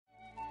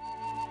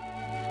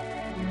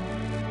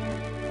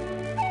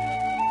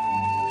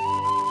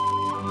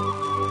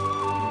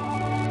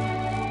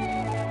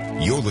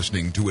You're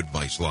listening to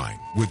Advice Line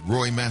with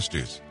Roy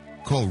Masters.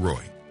 Call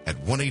Roy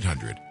at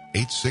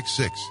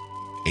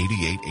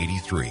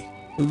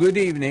 1-800-866-8883. Good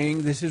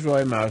evening. This is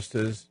Roy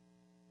Masters,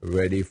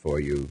 ready for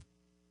you.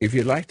 If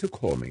you'd like to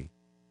call me,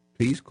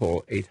 please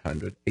call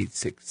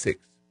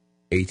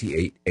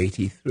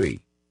 800-866-8883.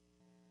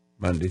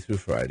 Monday through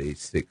Friday,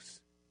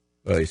 6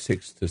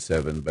 to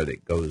 7, but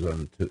it goes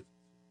on to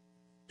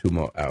 2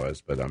 more hours,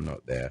 but I'm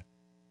not there.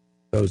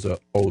 Those are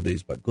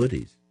oldies but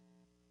goodies.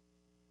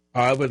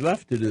 I would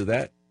love to do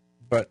that,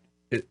 but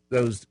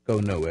those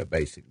go nowhere,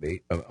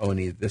 basically.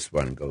 Only this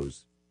one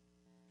goes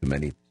to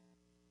many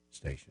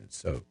stations.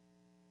 So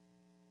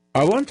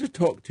I want to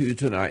talk to you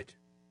tonight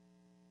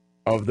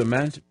of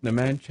the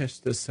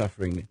Manchester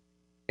suffering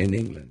in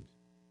England.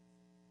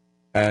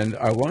 And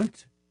I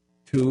want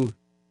to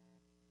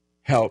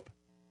help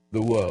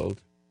the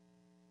world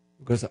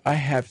because I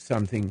have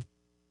something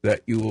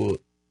that you will,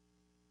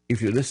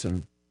 if you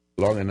listen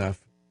long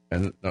enough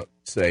and not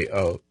say,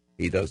 oh,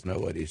 he doesn't know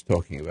what he's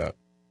talking about,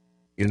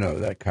 you know,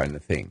 that kind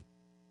of thing.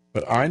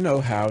 But I know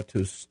how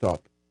to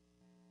stop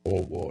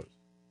all wars.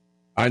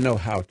 I know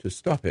how to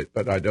stop it,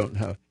 but I don't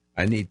know.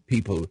 I need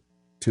people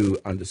to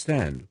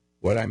understand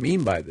what I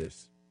mean by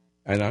this.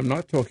 And I'm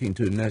not talking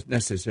to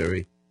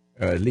necessary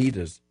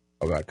leaders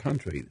of our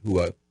country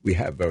we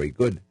have very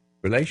good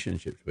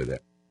relationships with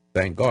it.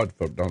 Thank God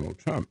for Donald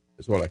Trump,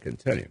 is all I can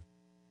tell you.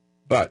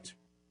 But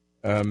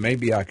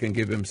maybe I can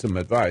give him some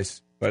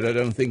advice, but I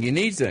don't think he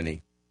needs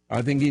any.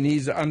 I think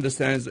he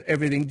understands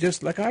everything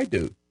just like I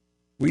do.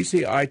 We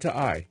see eye to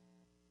eye.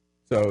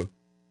 So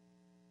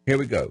here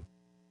we go.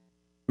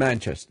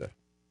 Manchester.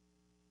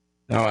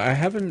 Now, I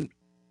haven't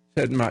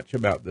said much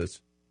about this,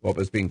 what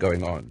has been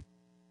going on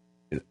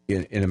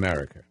in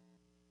America.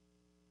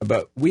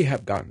 But we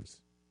have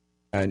guns,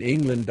 and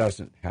England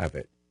doesn't have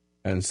it.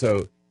 And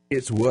so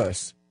it's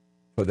worse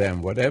for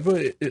them. Whatever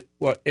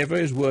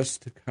is worse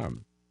to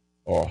come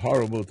or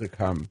horrible to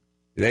come,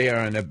 they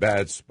are in a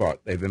bad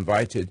spot. They've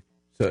invited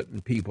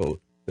certain people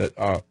that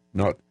are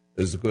not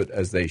as good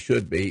as they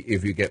should be,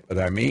 if you get what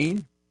I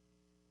mean.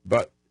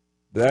 But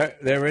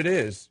there it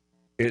is.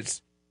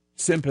 It's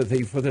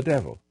sympathy for the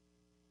devil.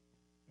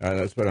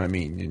 That's what I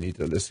mean. You need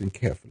to listen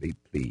carefully,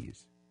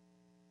 please.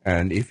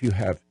 And if you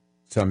have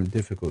some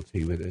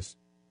difficulty with this,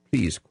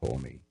 please call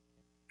me.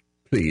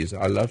 Please,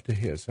 I love to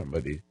hear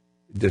somebody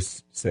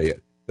just say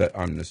it, that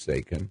I'm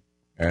mistaken.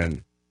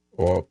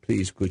 Or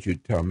please, could you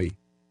tell me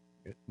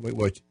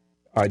what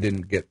I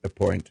didn't get the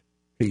point?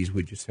 Please,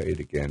 would you say it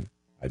again?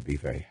 I'd be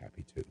very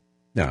happy to.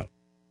 Now,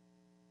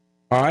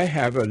 I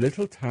have a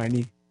little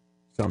tiny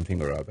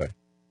something or other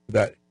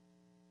that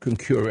can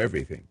cure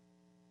everything.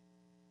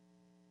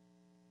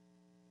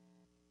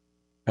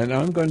 And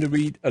I'm going to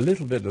read a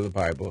little bit of the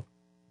Bible,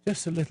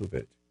 just a little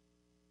bit,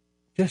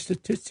 just a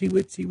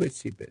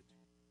titsy-witsy bit.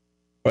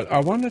 But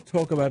I want to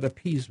talk about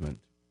appeasement.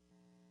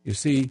 You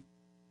see,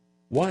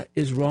 what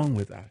is wrong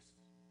with us?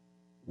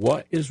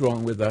 What is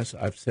wrong with us,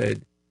 I've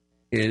said,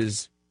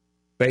 is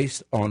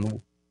based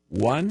on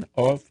one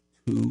of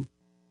 2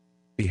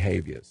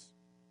 behaviors.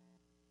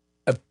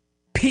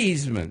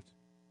 Appeasement.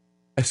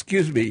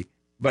 Excuse me,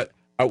 but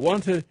I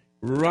want to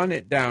run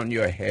it down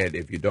your head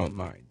if you don't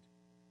mind.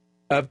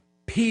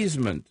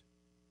 Appeasement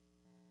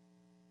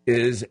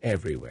is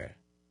everywhere.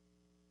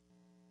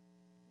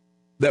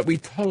 That we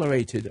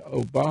tolerated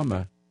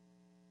Obama.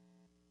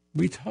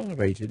 We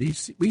tolerated.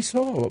 We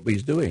saw what he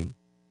was doing.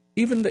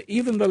 Even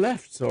the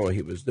left saw what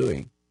he was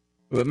doing.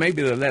 But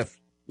maybe the left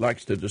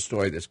likes to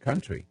destroy this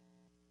country.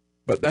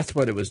 But that's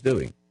what it was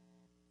doing.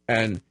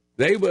 And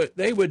they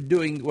were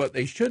doing what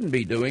they shouldn't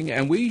be doing,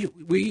 and we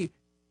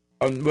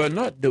were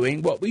not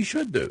doing what we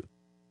should do.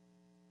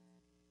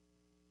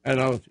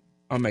 And I'll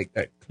make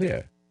that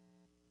clear.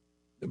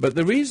 But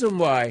the reason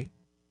why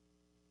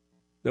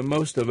the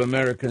most of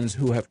Americans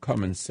who have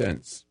common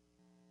sense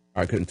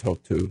I can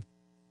talk to,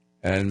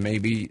 and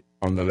maybe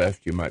on the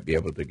left you might be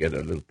able to get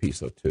a little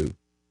piece or two.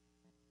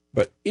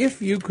 But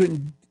if you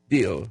can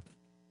deal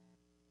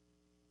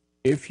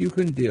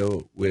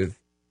with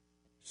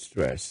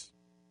stress,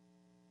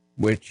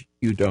 which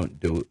you don't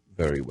do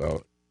very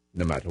well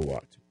no matter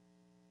what,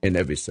 in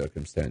every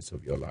circumstance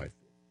of your life,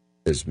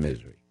 is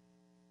misery.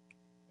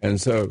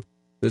 And so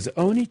there's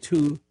only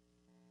 2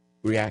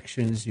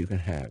 reactions you can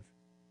have.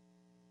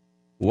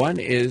 One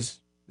is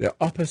they're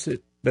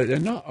opposite, but they're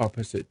not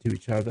opposite to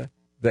each other.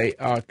 They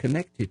are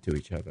connected to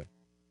each other.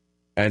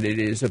 And it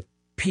is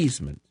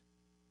appeasement.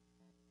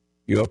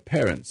 Your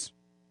parents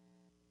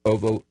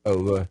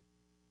overwhelmed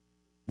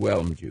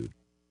you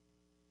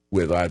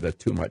with either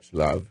too much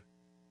love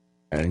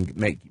and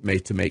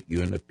made to make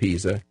you an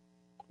appeaser,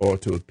 or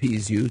to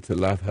appease you to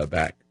love her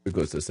back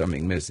because there's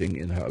something missing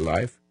in her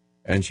life,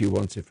 and she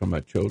wants it from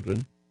her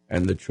children,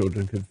 and the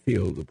children can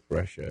feel the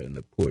pressure and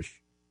the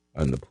push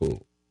and the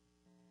pull.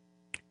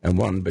 And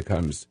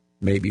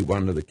maybe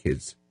one of the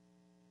kids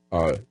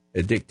are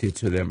addicted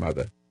to their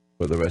mother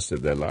for the rest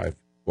of their life,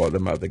 while the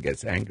mother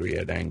gets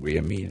angrier and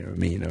angrier, meaner and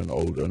meaner, and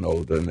older, and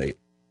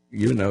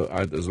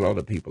there's a lot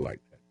of people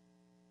like that.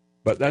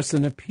 But that's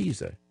an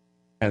appeaser,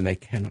 and they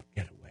cannot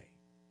get away.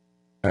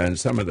 And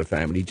some of the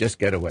family just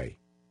get away.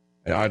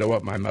 And I don't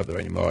want my mother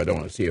anymore. I don't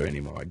want to see her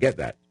anymore. I get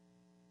that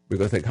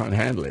because they can't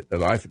handle it. The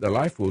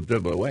life will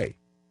dribble away.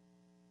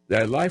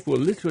 Their life will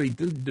literally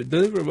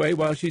deliver away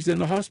while she's in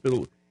the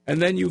hospital.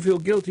 And then you feel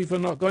guilty for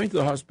not going to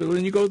the hospital,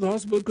 and you go to the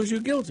hospital because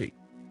you're guilty.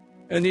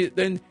 And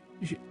then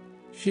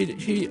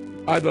she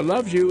either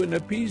loves you and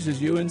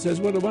appeases you and says,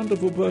 what a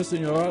wonderful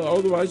person you are,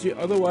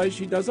 otherwise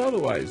she does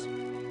otherwise.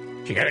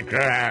 She got to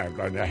cry, I'm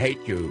going to hate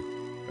you.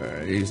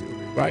 He's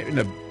right in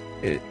the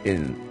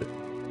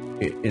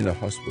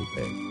hospital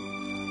bed.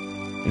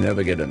 You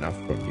never get enough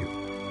from you.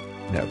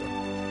 Never.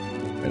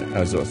 And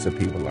there's lots of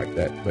people like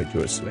that, but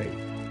you're a slave.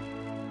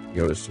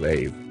 You're a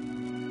slave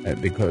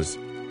because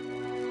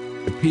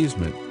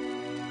appeasement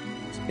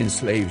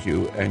enslaves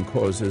you and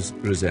causes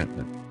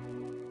resentment.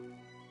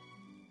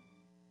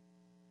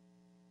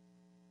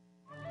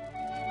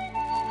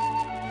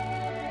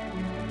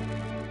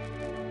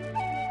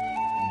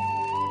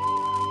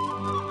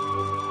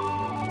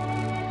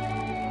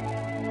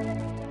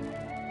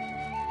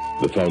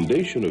 The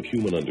foundation of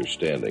human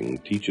understanding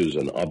teaches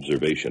an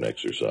observation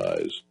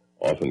exercise,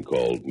 often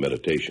called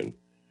meditation,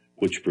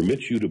 which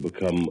permits you to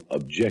become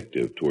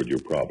objective toward your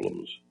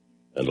problems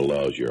and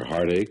allows your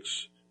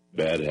heartaches,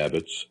 bad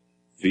habits,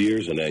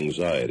 fears, and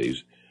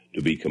anxieties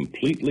to be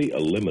completely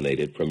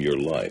eliminated from your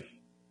life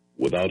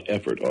without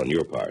effort on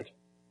your part.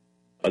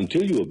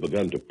 Until you have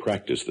begun to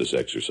practice this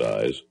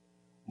exercise,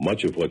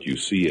 much of what you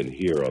see and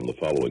hear on the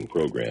following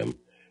program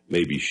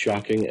may be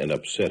shocking and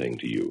upsetting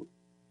to you.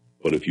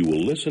 But if you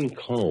will listen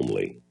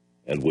calmly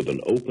and with an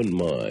open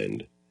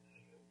mind,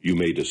 you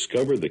may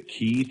discover the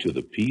key to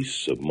the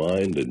peace of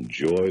mind and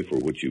joy for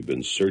which you've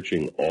been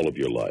searching all of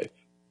your life.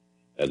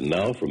 And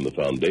now, from the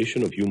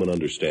foundation of human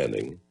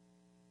understanding,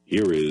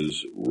 here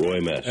is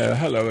Roy Masters.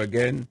 Hello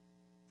again.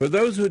 For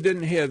those who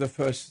didn't hear the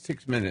first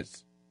 6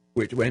 minutes,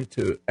 which went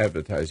to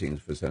advertising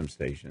for some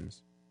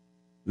stations,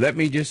 let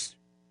me just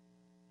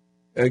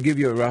give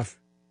you a rough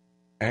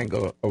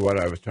angle of what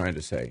I was trying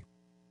to say.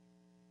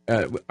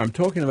 I'm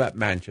talking about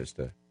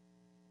Manchester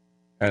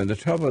and the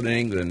trouble in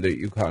England that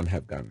you can't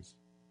have guns.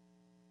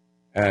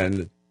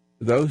 And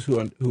those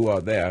who are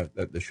there,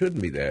 that they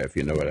shouldn't be there, if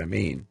you know what I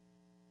mean,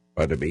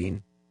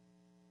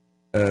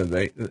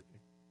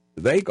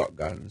 they got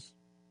guns.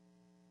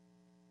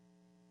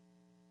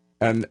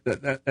 And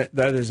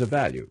that is a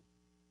value.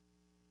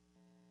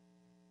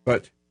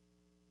 But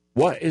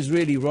what is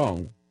really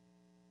wrong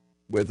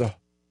with the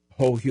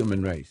whole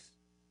human race?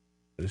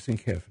 Listen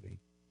carefully.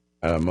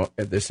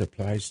 This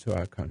applies to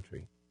our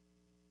country.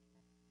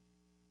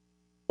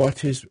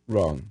 What is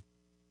wrong?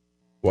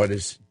 What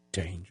is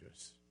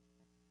dangerous?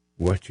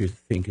 What you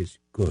think is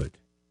good?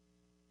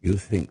 You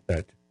think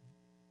that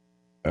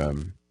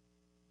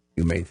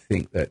you may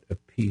think that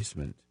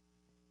appeasement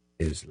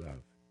is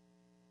love.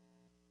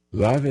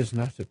 Love is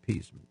not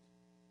appeasement.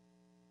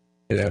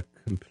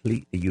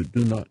 You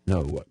do not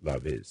know what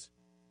love is.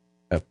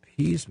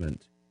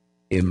 Appeasement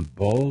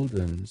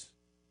emboldens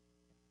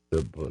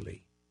the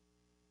bully.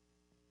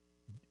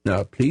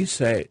 Now, please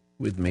say it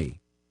with me,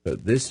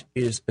 that this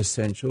is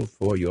essential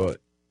for your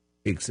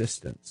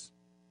existence.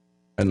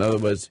 In other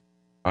words,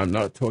 I'm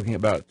not talking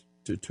about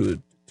to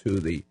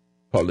the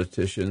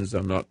politicians.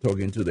 I'm not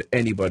talking to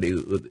anybody,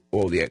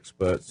 all the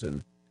experts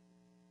and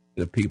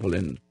the people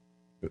in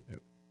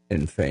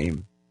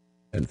fame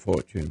and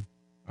fortune.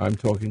 I'm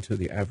talking to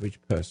the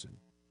average person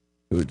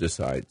who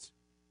decides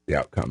the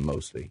outcome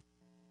mostly,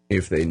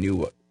 if they knew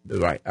what the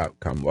right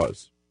outcome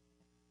was.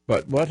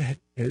 But what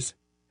has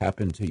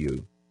happened to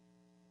you?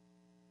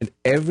 And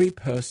every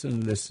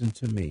person listen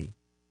to me.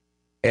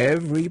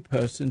 Every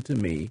person to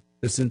me,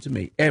 listen to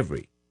me.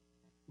 Every.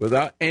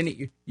 Without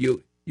any,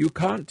 you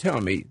can't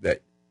tell me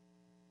that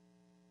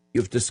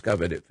you've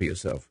discovered it for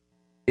yourself.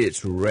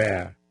 It's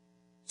rare.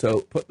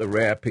 So put the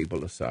rare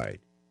people aside.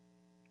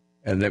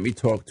 And let me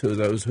talk to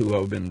those who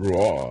have been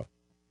raw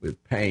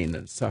with pain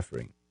and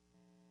suffering.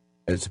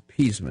 It's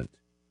appeasement.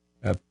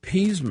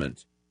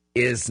 Appeasement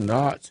is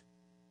not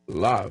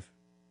love.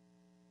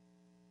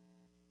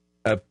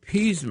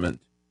 Appeasement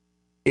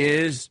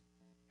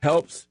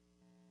helps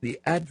the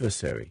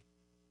adversary.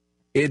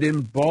 It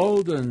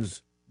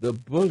emboldens the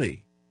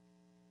bully.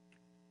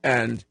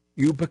 And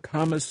you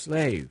become a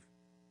slave.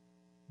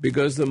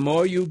 Because the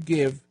more you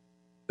give,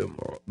 the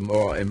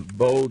more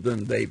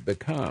emboldened they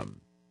become.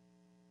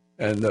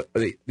 And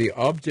the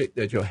object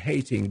that you're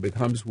hating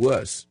becomes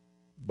worse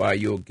by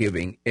your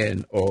giving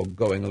in or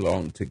going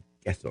along to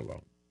get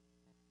along.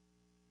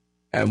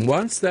 And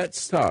once that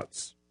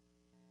starts,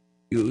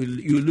 you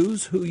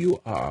lose who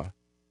you are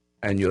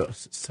and your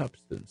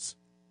substance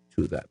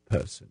to that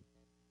person.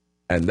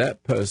 And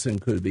that person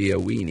could be a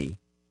weenie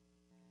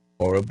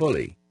or a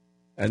bully.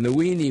 And the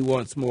weenie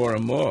wants more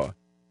and more,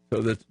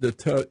 so that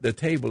the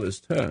table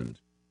is turned.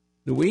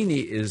 The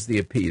weenie is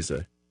the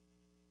appeaser.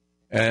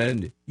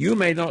 And you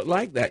may not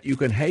like that. You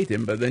can hate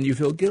him, but then you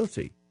feel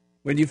guilty.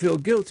 When you feel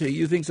guilty,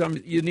 you think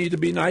you need to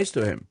be nice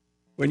to him.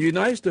 When you're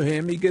nice to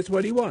him, he gets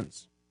what he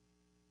wants.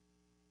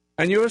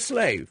 And you're a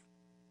slave.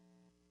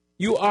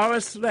 You are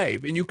a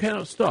slave, and you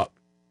cannot stop.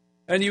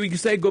 And you can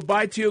say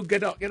goodbye to you,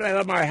 get out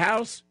of my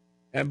house,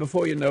 and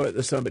before you know it,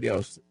 there's somebody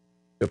else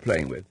you're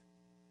playing with.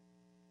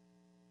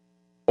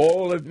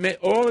 All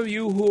of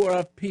you who are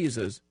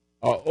appeasers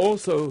are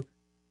also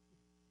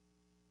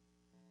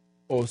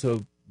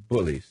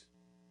bullies.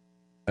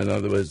 In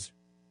other words,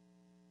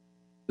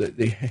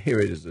 here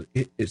it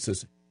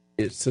is.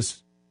 It's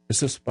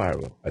a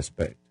spiral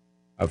aspect.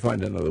 I'll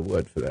find another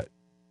word for that.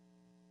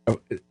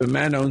 A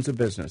man owns a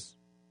business,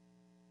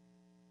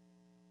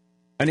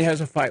 and he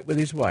has a fight with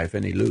his wife,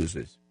 and he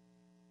loses.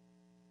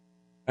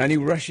 And he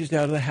rushes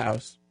out of the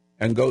house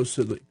and goes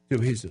to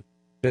his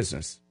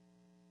business.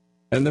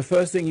 And the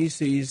first thing he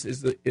sees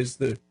is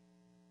the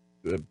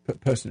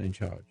person in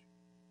charge.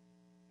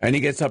 And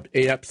he gets up,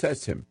 it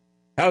upsets him.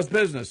 How's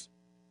business?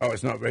 Oh,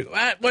 it's not very good.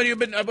 What have you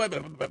been?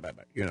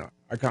 You know,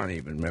 I can't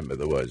even remember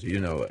the words. You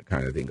know what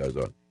kind of thing goes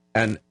on.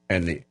 And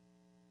the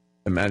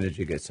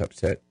manager gets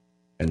upset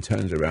and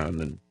turns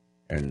around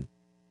and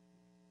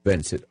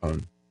vents it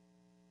on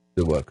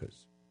the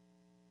workers.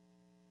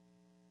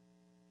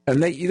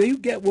 And you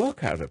get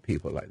work out of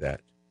people like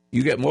that.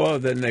 You get more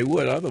than they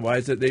would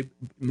otherwise, that they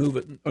move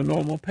at a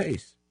normal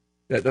pace.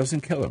 That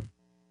doesn't kill them.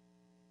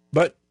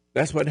 But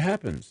that's what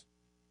happens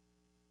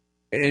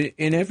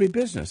in every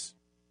business.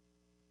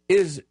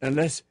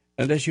 Unless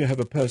you have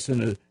a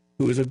person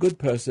who is a good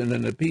person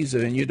and a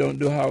appeaser, and you don't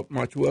do how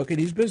much work, and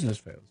his business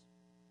fails.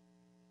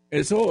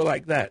 It's all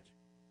like that.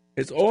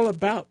 It's all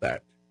about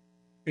that.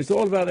 It's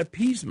all about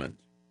appeasement.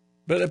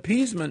 But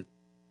appeasement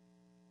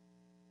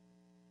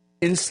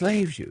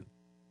enslaves you.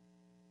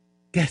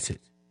 Get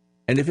it?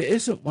 And if it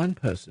isn't one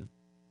person,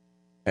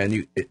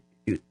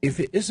 if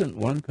it isn't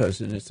one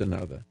person, it's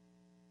another.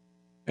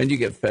 And you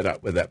get fed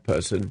up with that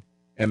person,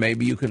 and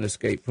maybe you can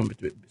escape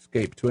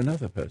to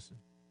another person.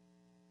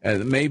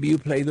 And maybe you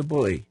play the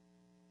bully.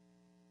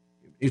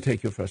 You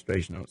take your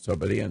frustration out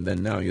somebody, and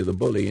then now you're the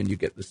bully, and you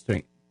get the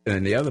strength.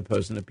 And the other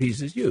person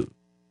appeases you,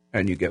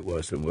 and you get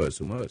worse and worse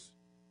and worse.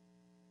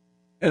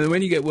 And then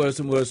when you get worse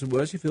and worse and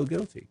worse, you feel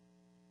guilty.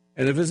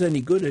 And if there's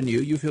any good in you,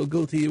 you feel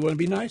guilty, you want to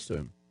be nice to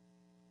him.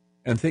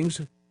 And things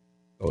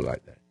go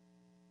like that.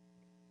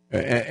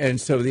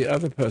 And so the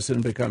other person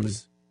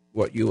becomes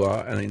what you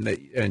are,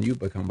 and you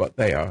become what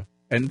they are.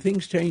 And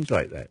things change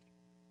like that.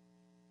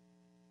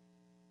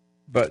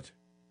 But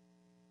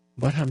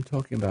what I'm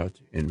talking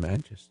about in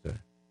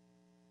Manchester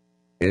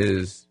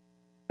is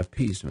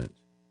appeasement.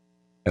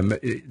 And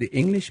the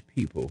English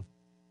people,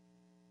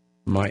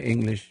 my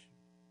English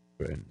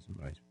friends,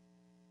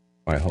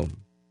 my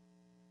home,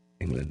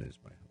 England is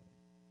my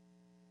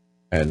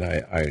home.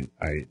 And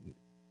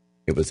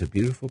it was a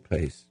beautiful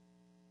place.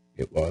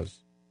 It was.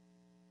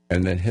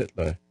 And then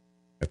Hitler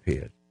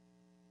appeared.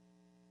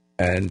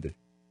 And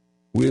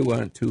we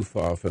weren't too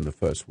far from the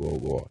First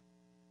World War,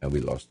 and we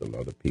lost a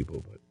lot of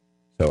people.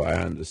 So I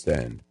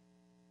understand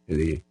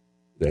the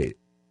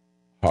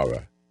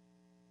horror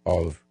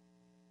of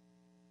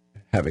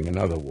having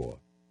another war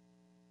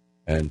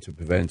and to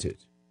prevent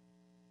it.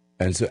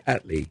 And so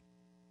Attlee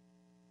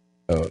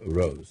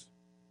arose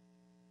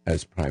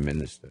as Prime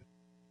Minister,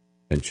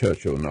 and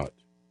Churchill not.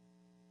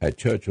 Had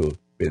Churchill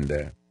been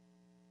there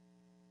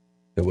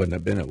wouldn't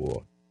have been a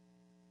war.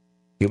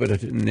 He would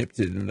have nipped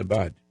it in the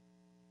bud.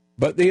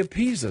 But the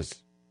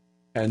appeasers,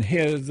 and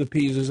here the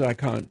appeasers I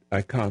can't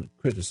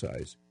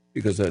criticize,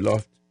 because they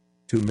lost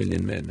 2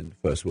 million men in the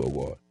First World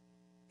War.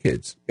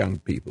 Kids, young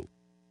people.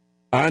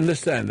 I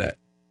understand that.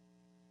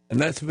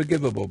 And that's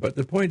forgivable. But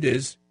the point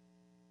is,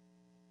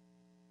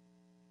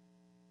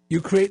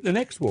 you create the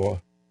next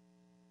war.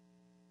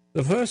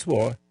 The first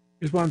war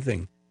is one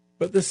thing.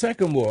 But the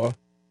second war,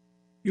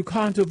 you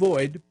can't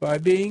avoid by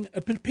being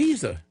a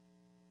appeaser.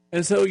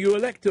 And so you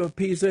elect a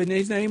appeaser, and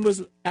his name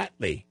was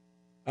Attlee.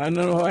 I don't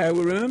know how I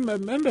will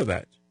remember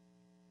that.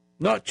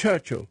 Not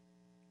Churchill.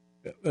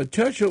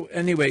 Churchill,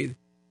 anyway,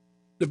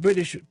 the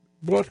British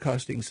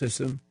broadcasting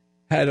system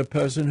had a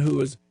person who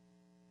was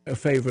a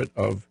favorite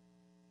of,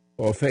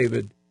 or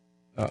favored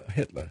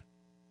Hitler.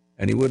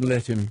 And he wouldn't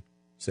let him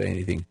say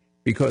anything.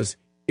 Because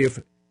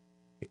if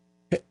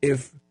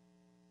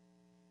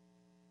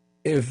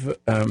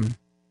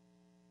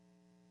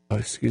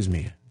excuse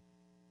me,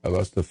 I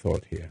lost the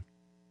thought here.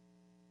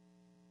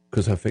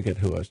 Because I forget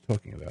who I was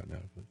talking about now.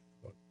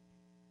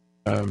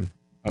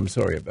 I'm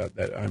sorry about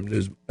that. I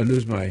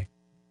lose my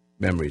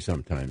memory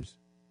sometimes.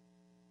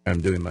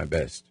 I'm doing my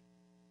best.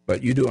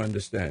 But you do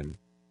understand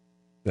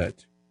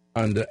that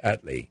under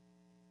Attlee,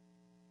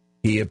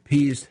 he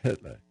appeased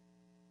Hitler.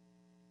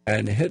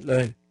 And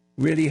Hitler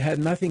really had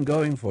nothing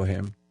going for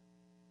him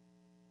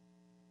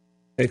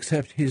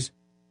except his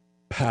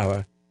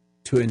power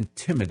to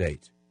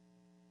intimidate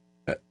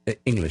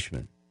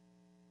Englishmen,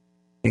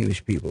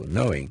 English people,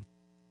 knowing,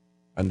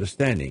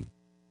 understanding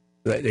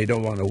that they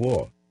don't want a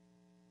war.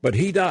 But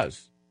he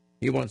does.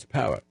 He wants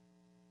power.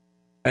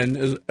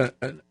 And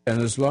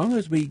as long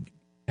as we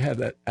have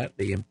that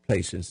Attlee in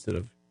place instead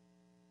of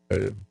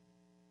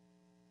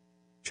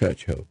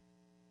Churchill,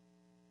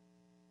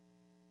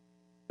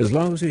 as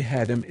long as we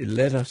had him, it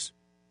led us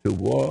to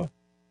war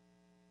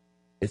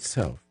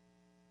itself.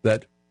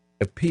 That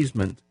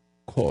appeasement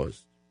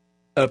caused.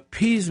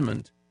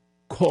 Appeasement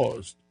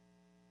caused.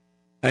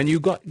 And you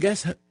got,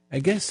 I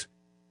guess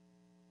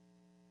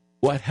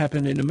what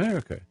happened in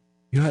America?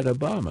 You had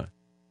Obama.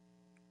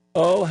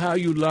 Oh, how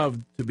you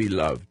loved to be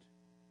loved.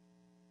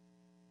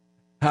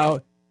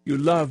 How you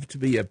love to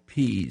be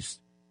appeased.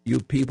 You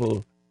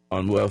people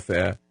on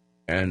welfare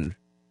and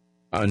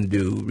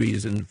undue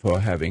reason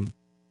for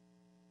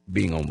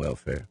being on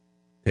welfare,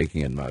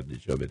 taking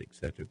advantage of it,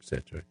 etc.,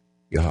 etc.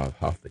 You have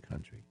half the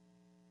country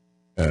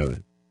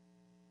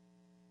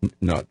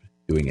not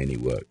doing any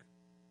work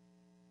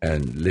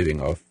and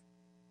living off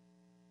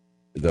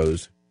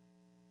those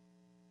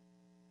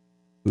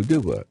who do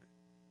work.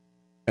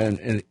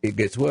 And it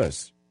gets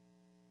worse.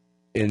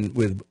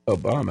 With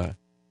Obama,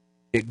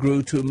 it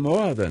grew to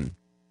more than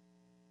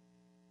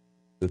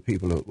the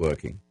people who are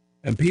working.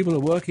 And people who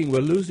are working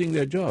were losing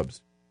their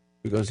jobs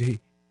because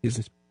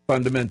his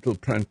fundamental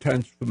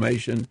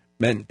transformation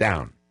meant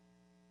down.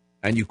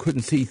 And you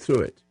couldn't see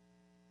through it.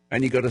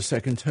 And you got a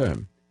second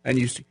term. And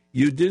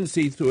you didn't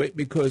see through it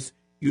because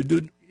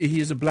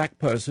he's a black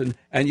person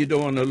and you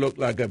don't want to look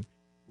like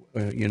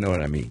you know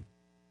what I mean.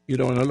 You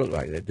don't want to look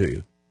like that, do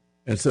you?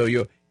 And so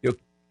you're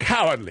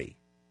cowardly.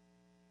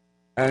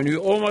 And you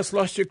almost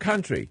lost your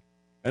country.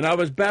 And I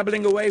was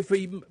babbling away for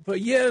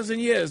years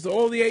and years,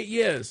 all the 8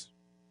 years.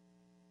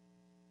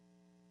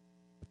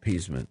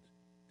 Appeasement.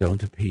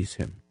 Don't appease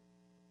him.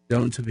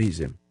 Don't appease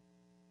him.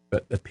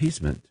 But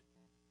appeasement,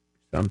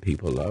 some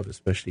people love,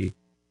 especially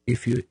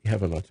if you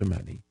have a lot of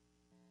money.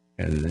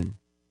 And then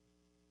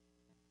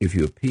if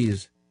you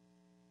appease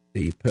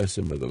the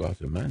person with a lot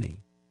of money,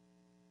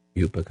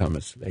 you become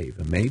a slave.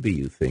 And maybe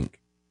you think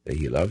that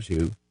he loves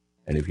you,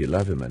 and if you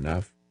love him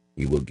enough,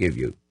 he will give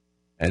you.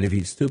 And if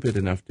he's stupid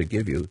enough to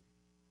give you,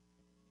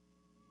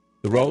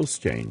 the roles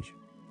change.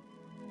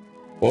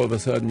 All of a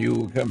sudden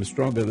you become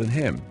stronger than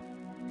him.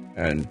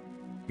 And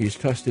he's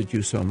trusted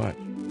you so much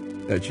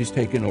that she's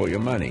taken all your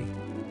money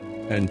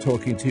and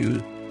talking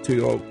to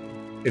your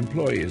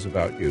employees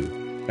about you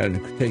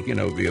and taking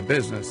over your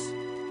business.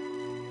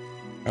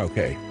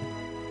 Okay.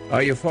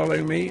 Are you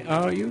following me?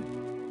 Are you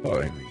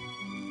following me?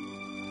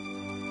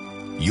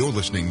 You're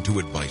listening to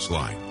Advice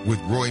Line with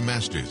Roy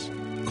Masters.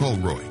 Call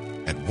Roy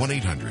at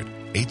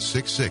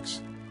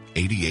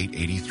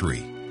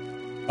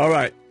 1-800-866-8883. All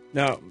right.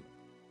 Now,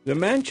 the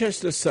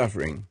Manchester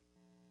suffering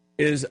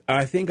is,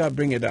 I think I'll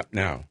bring it up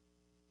now,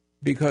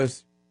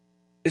 because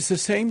it's the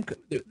same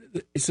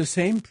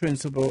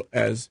principle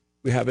as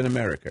we have in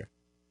America.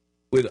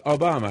 With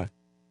Obama,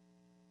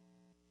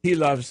 he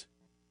loves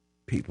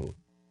people.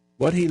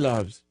 What he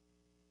loves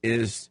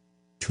is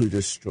to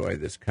destroy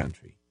this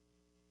country.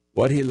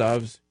 What he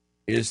loves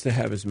is to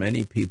have as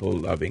many people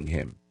loving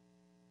him.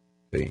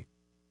 See?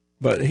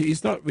 But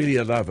he's not really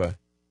a lover.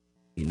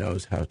 He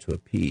knows how to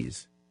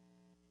appease.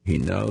 He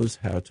knows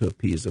how to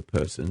appease a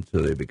person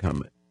till they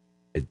become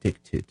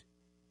addicted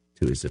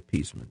to his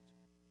appeasement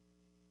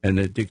and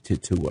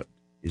addicted to what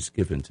is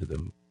given to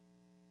them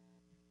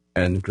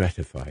and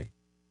gratified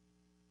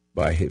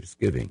by his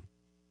giving.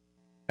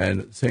 And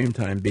at the same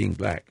time, being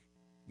black,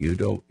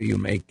 you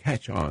may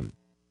catch on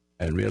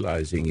and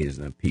realizing he's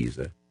an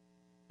appeaser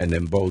and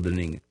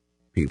emboldening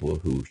people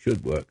who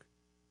should work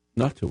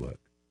not to work,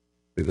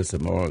 because the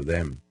more of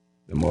them,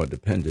 the more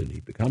dependent he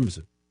becomes.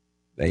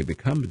 They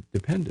become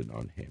dependent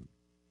on him.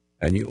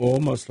 And you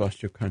almost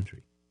lost your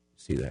country.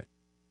 See that?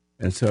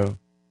 And so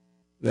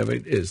there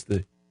it is.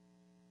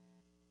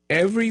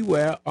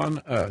 Everywhere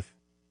on earth,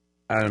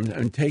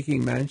 I'm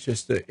taking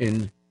Manchester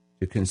into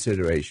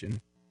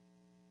consideration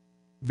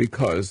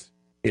because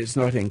it's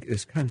not in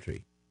this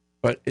country,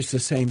 but it's the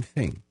same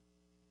thing.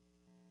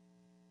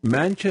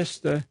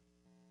 Manchester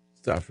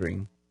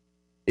suffering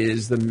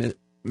is the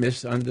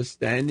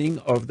misunderstanding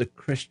of the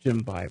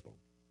Christian Bible.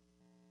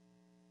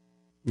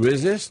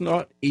 Resist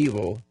not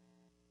evil,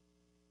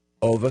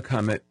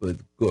 overcome it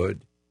with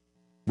good,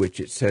 which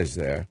it says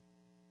there.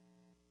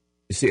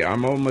 You see,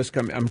 I'm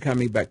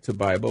coming back to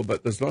Bible,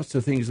 but there's lots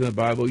of things in the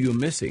Bible you're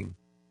missing.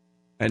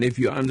 And if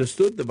you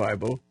understood the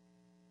Bible,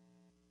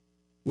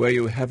 where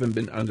you haven't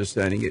been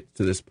understanding it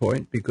to this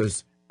point,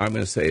 because I'm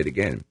going to say it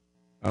again.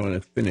 I'm going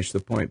to finish the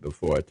point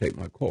before I take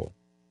my call.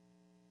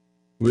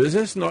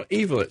 Resist not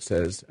evil, it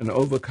says, and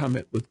overcome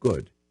it with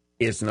good.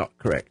 Is not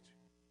correct.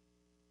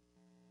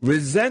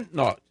 Resent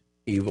not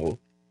evil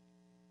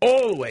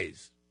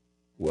always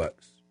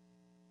works.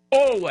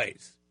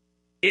 Always.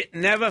 It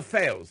never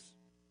fails.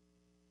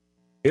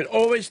 It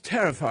always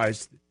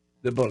terrifies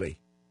the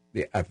bully,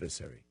 the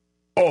adversary.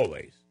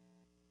 Always.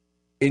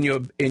 In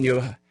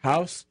your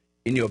house,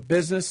 in your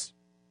business,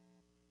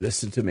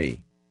 listen to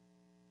me.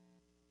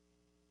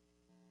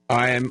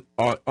 I am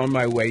on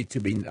my way to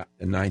be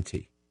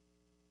 90.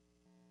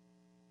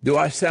 Do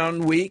I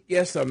sound weak?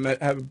 Yes,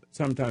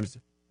 sometimes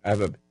I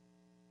have a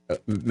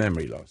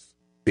memory loss.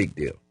 Big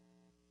deal.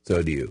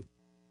 So do you.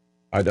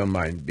 I don't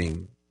mind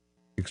being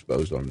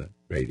exposed on the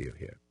radio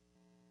here.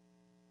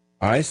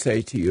 I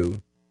say to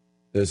you,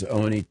 there's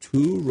only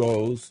 2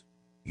 roles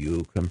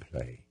you can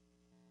play,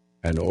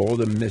 and all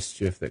the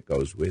mischief that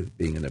goes with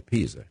being an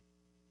appeaser.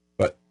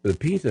 But the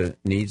Peter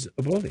needs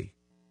a bully.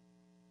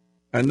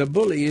 And the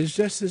bully is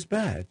just as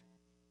bad.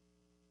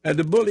 And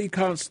the bully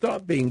can't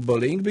stop being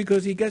bullying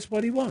because he gets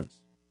what he wants.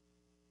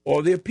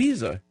 Or the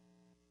appeaser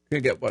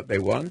can get what they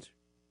want,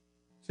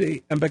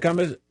 see, and become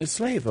a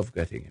slave of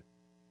getting it.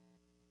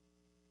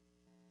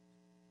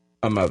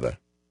 A mother,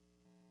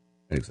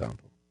 an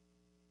example,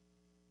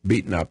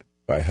 beaten up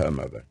by her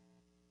mother.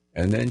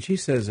 And then she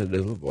says a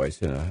little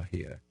voice in her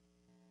ear.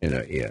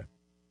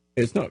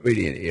 It's not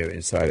really an ear,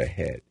 inside her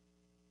head.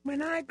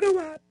 When I grow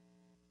up,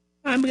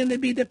 I'm going to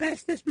be the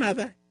bestest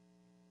mother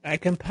I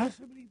can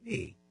possibly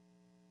be.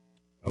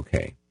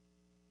 Okay,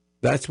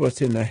 that's what's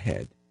in her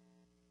head.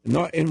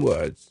 Not in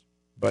words,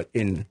 but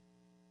in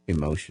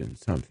emotion,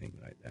 something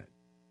like that.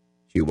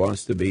 She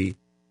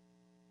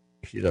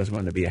doesn't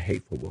want to be a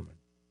hateful woman.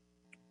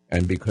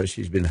 And because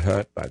she's been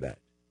hurt by that,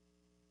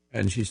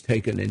 and she's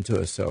taken into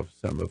herself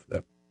some of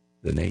the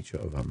nature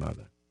of her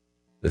mother,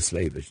 the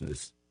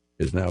slavishness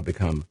has now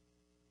become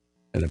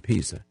an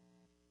appeaser.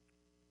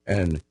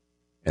 And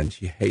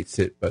she hates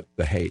it, but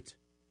the hate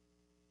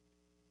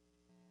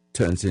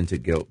turns into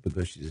guilt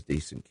because she's a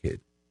decent kid.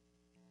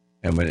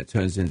 And when it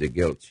turns into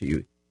guilt,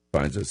 she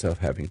finds herself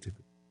having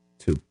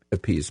to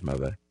appease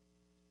mother.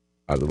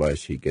 Otherwise,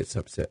 she gets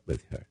upset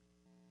with her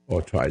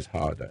or tries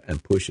harder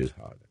and pushes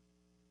harder.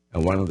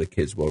 And one of the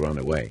kids will run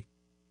away.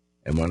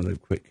 And one of the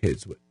quick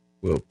kids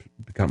will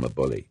become a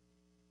bully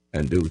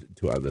and do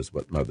to others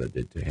what mother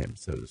did to him,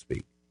 so to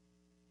speak.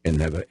 It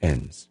never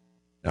ends.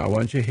 Now, I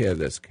want you to hear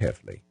this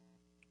carefully.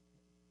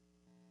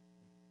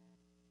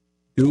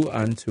 Do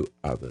unto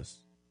others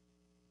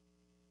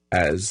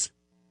as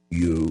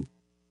you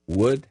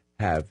would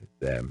have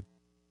them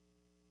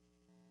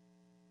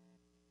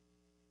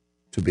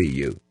to be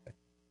you.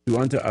 Do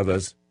unto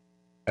others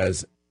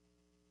as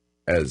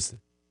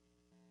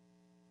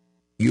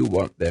you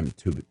want them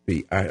to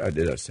be.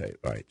 Did I say it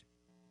right?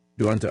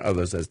 Do unto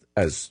others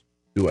as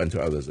do unto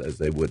others as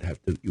they would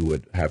have to. You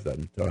would have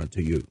them do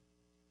unto you.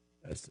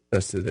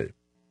 That's it.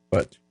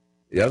 But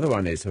the other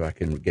one is, if I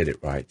can get it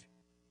right,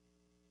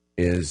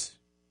 is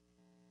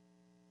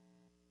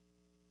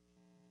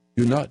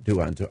do not do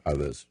unto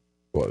others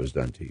what was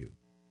done to you.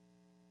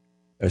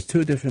 There's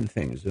two different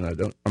things,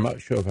 and I'm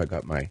not sure if I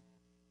got my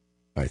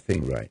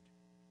thing right.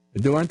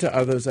 Do unto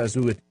others as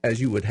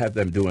you would have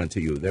them do unto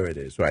you. There it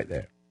is, right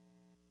there.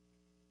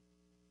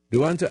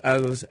 Do unto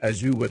others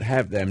as you would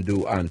have them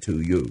do unto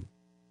you,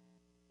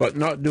 but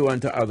not do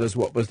unto others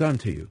what was done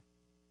to you.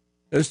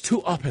 There's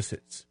two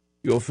opposites.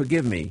 You'll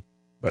forgive me,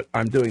 but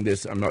I'm doing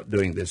this. I'm not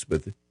doing this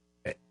with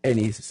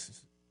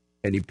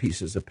any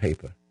pieces of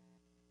paper.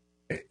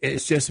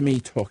 It's just me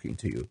talking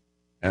to you,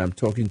 and I'm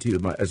talking to you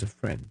as a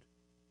friend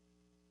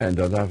and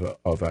a lover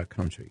of our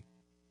country.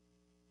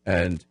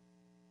 And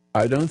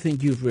I don't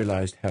think you've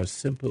realized how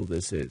simple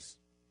this is,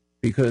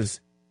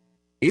 because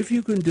if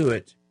you can do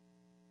it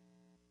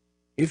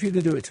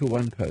to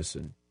one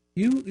person,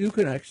 you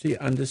can actually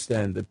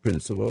understand the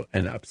principle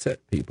and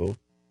upset people.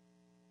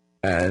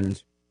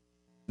 And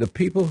the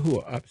people who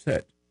are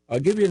upset, I'll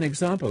give you an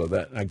example of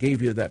that. I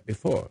gave you that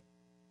before.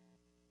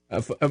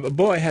 A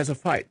boy has a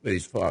fight with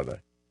his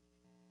father,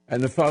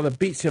 and the father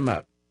beats him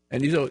up,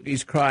 and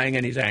he's crying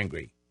and he's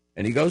angry,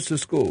 and he goes to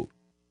school,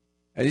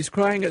 and he's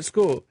crying at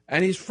school,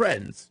 and his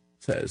friends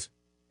says,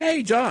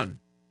 "Hey, John,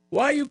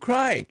 why are you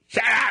crying?"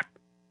 "Shut up!"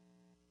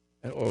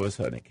 And all of a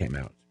sudden it came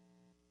out.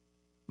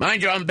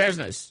 "Mind your own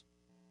business."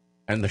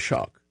 And the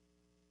shock.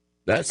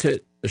 That's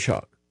it, the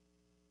shock.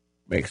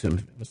 Makes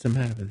him, what's the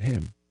matter with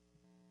him?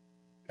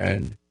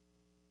 And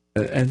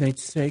they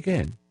say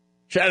again,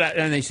 "Shut up."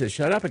 And they say,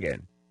 "Shut up"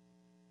 again.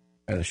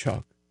 And a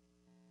shock.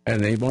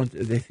 And they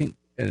think,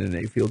 and then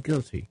they feel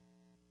guilty.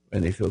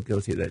 And they feel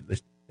guilty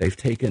that they've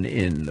taken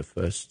in the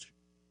first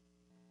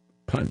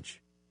punch.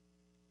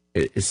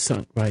 It is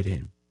sunk right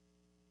in.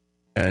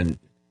 And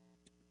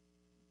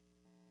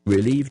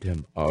relieved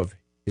him of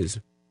his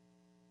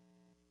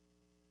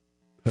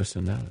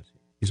personality,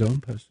 his own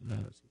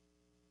personality.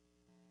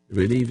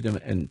 Relieved him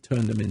and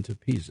turned him into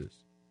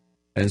pieces.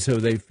 And so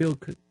they feel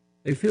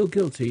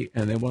guilty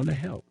and they want to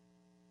help.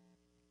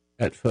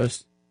 At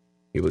first,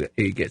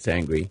 he gets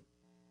angry,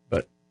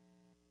 but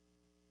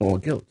more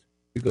guilt,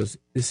 because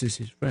this is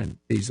his friend.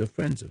 These are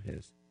friends of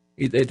his.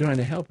 They're trying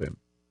to help him,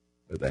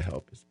 but their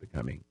help is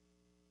becoming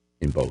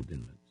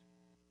emboldenment,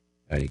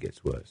 and he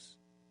gets worse.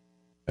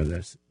 And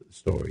the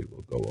story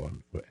will go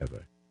on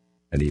forever,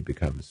 and he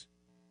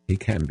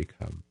can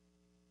become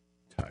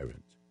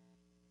tyrant.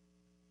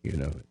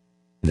 In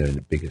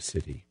a bigger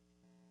city,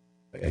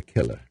 a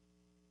killer.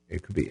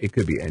 It could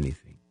be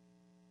anything.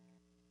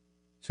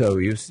 So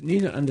you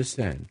need to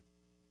understand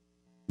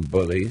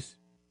bullies,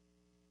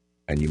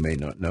 and you may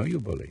not know you're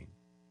bullying,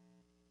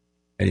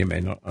 and you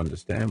may not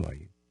understand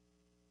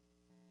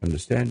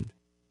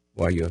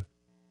why your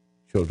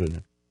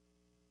children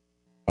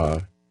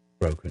are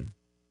broken.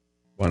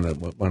 One of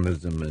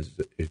them is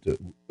the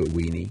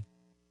weenie,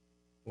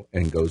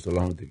 and goes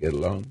along to get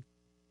along,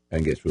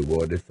 and gets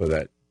rewarded for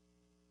that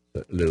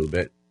a little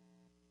bit,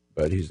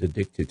 but he's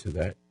addicted to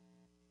that,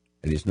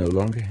 and he's no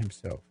longer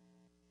himself.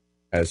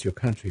 as your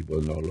country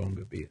will no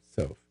longer be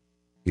itself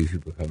if you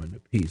become an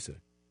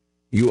appeaser.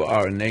 You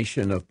are a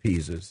nation of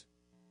appeasers,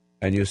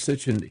 and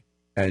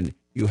and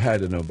you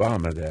had an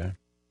Obama there,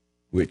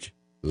 which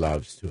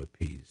loves to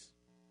appease.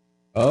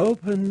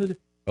 Open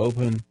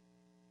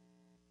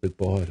the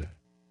border.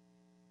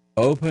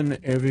 Open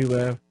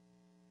everywhere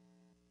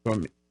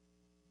from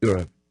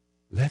Europe.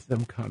 Let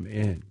them come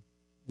in.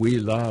 We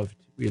love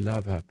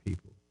our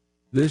people.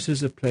 This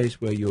is a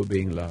place where you're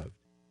being loved.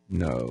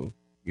 No,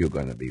 you're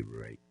going to be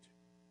raped.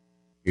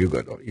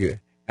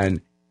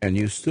 And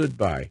you stood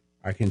by.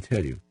 I can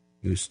tell you,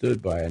 you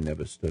stood by and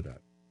never stood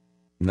up.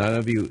 None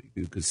of you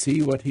could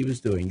see what he was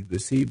doing. You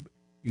could see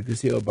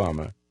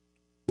Obama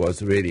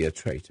was really a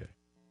traitor,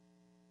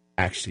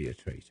 actually a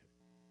traitor.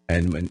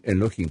 And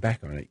looking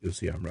back on it, you'll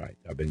see I'm right.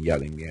 I've been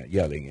yelling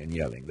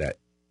that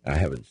I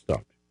haven't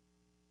stopped.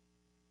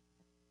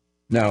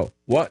 Now,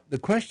 what the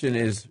question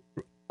is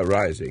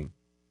arising,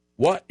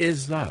 what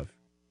is love?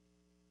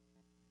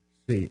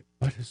 See,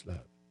 what is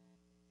love?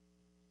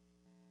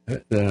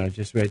 Then I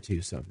just read to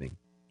you something.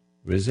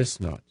 Resist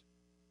not.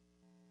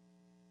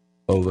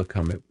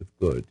 Overcome it with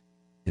good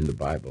in the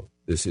Bible.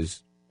 This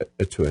is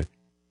to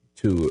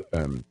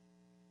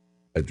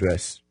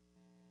address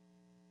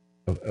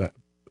a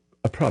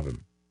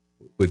problem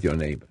with your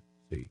neighbor.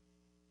 See,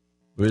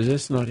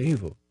 resist not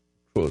evil,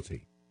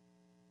 cruelty.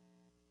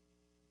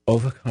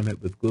 Overcome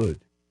it with good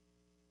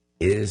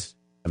is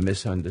a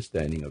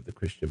misunderstanding of the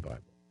Christian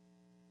Bible.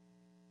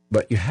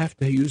 But you have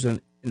to use a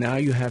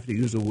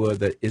word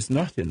that is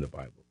not in the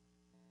Bible.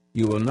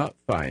 You will not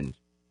find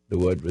the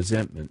word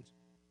resentment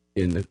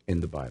in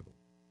the Bible.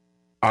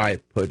 I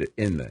put it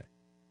in there.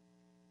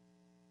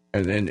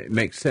 And then it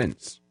makes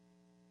sense.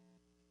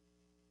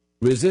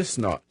 Resist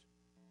not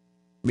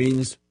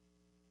means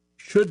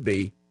should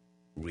be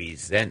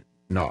resent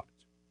not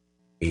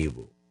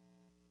evil.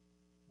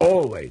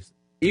 Always.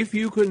 If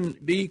you can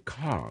be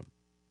calm.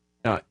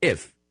 Now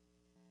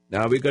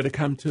we've got to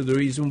come to the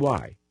reason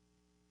why.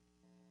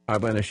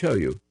 I'm going to show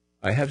you.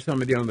 I have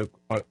somebody on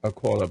a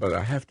caller, but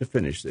I have to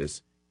finish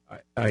this.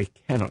 I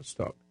cannot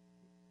stop.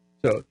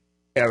 So,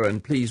 Aaron,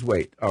 please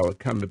wait. I'll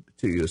come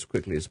to you as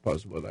quickly as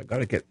possible. I've got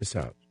to get this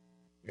out.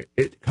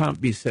 It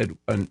can't be said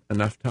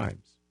enough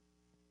times.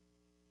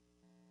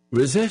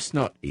 Resist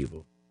not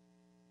evil.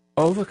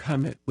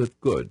 Overcome it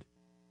with good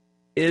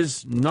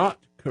is not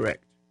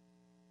correct.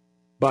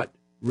 But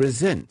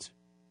resent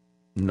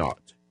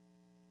not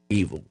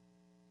evil.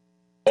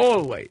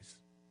 Always.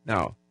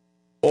 Now,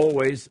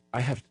 always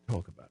I have to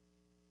talk about.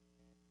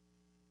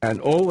 And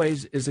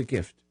always is a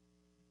gift.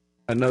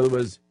 In other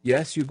words,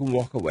 yes, you can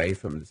walk away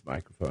from this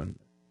microphone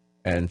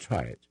and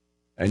try it.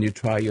 And you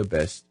try your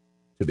best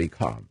to be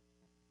calm.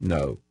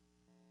 No,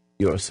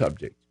 you're a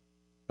subject.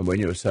 And when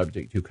you're a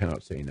subject, you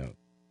cannot say no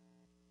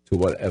to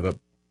whatever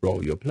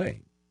role you're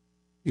playing.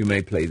 You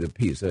may play the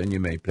pizza and you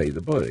may play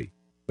the bully,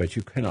 but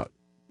you cannot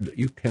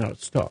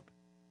stop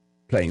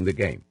playing the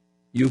game.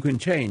 You can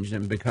change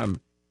and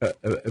become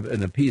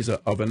an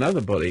appeaser of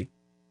another bully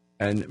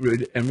and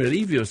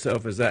relieve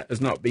yourself as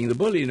not being the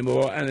bully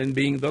anymore and then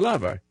being the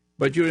lover.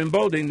 But you're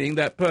emboldening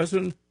that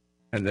person,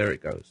 and there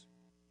it goes.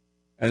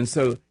 And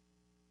so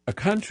a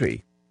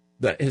country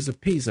that is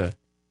appeaser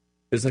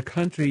is a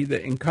country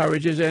that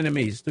encourages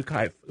enemies to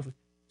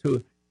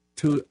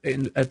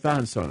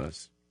advance on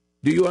us.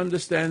 Do you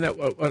understand that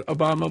what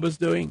Obama was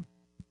doing?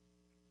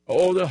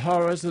 All the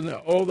horrors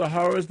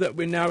that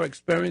we're now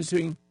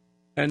experiencing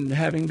and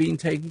having been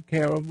taken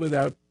care of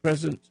without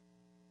President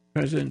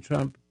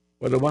Trump,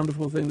 what a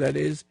wonderful thing that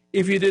is.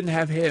 If you didn't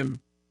have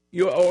him,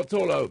 it's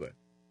all over.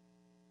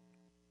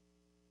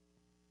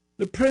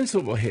 The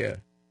principle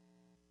here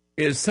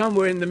is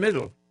somewhere in the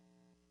middle.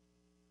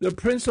 The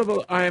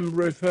principle I am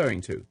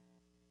referring to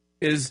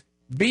is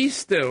be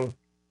still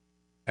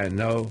and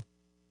know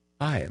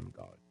I am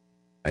God,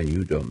 and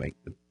you don't make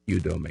the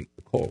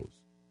calls.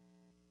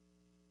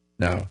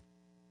 Now,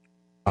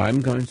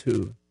 I'm going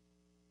to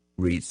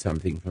read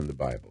something from the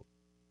Bible,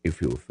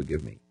 if you will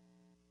forgive me.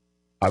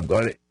 I've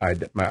got it.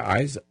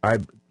 My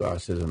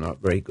eyeglasses are not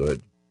very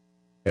good.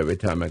 Every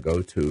time I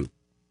go to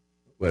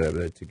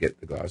whatever to get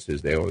the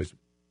glasses, they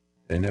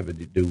never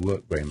do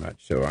work very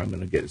much. So I'm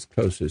going to get as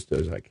closest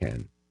as I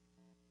can.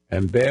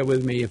 And bear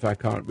with me if I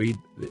can't read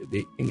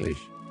the English,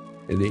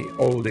 in the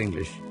old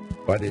English,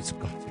 but it's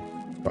got it.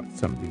 It's got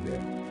something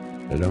there.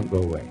 So don't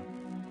go away.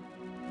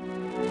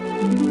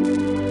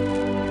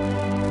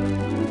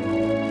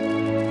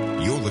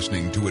 You're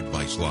listening to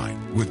Advice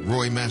Line with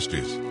Roy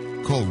Masters.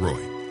 Call Roy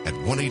at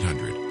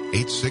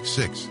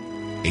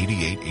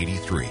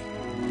 1-800-866-8883.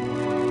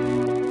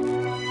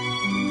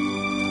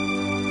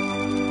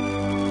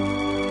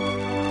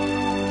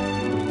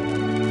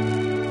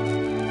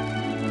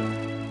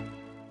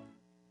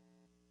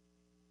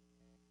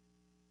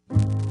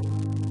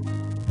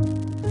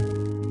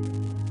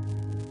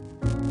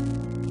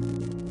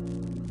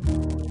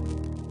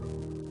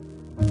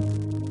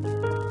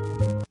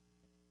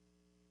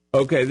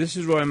 Okay, this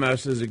is Roy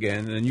Masters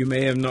again, and you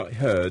may have not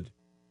heard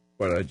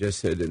what I just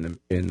said in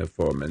the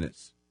 4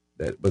 minutes.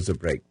 That was a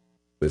break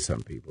with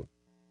some people.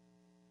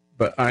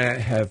 But I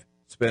have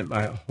spent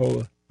my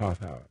whole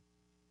half hour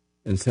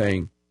in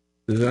saying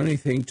there's only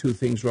two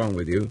things wrong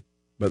with you,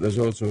 but there's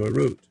also a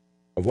root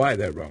of why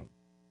they're wrong.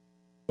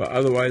 But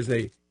otherwise,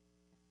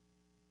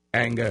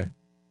 anger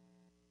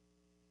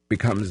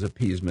becomes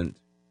appeasement,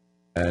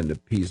 and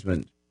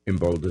appeasement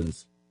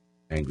emboldens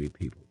angry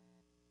people,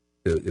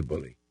 the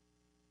bully.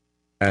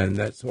 And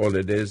that's all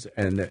it is.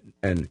 And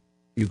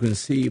you can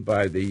see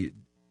by the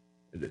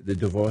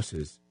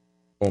divorces,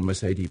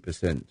 almost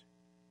 80%,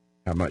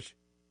 how much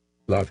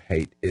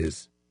love-hate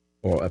is,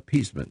 or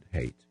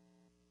appeasement-hate.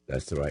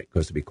 That's the right,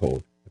 because to be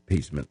called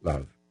appeasement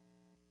love.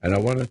 And I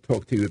want to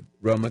talk to you,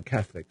 Roman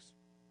Catholics.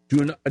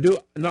 Do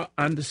not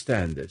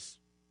understand this.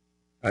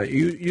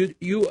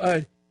 You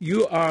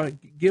are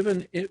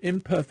given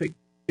imperfect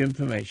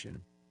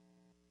information.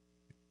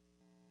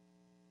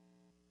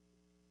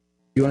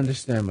 You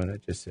understand what I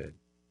just said?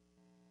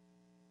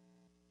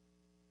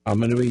 I'm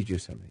going to read you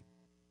something.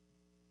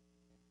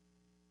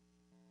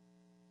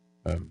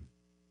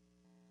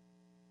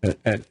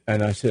 And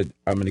I said,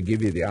 I'm going to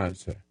give you the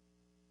answer.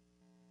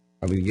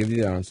 I'm going to give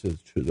you the answer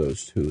to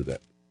those two that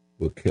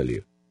will kill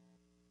you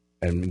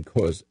and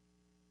cause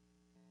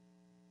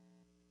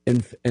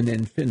an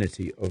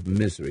infinity of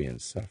misery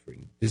and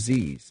suffering,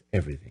 disease,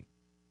 everything,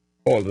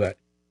 all of that.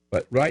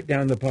 But right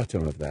down the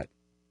bottom of that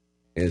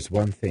is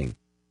one thing: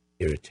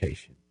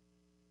 irritation.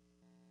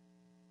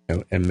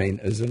 And main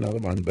is another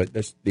one, but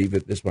let's leave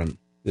it. This one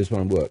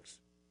works,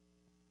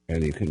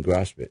 and you can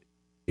grasp it.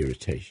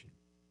 Irritation,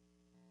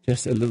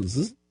 just a little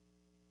zzz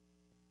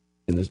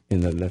in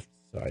the left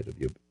side of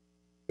your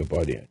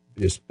body,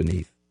 just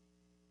beneath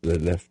the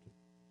left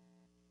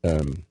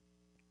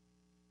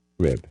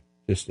rib,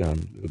 just down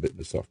a little bit in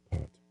the soft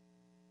part.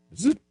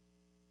 Zzz.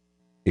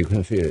 You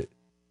can feel it.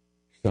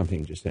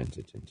 Something just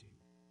entered into you,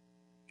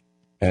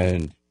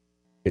 and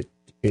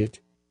it.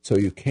 So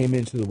you came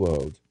into the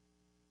world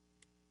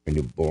when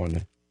you're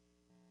born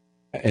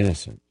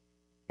innocent,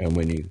 and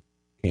when you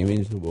came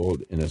into the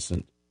world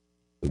innocent,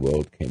 the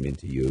world came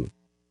into you,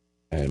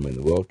 and when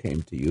the world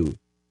came to you,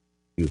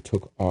 you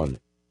took on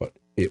what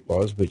it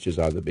was, which is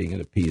either being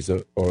an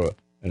appeaser or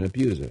an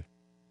abuser,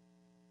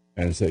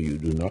 and so you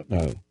do not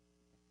know.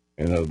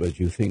 In other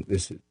words, you think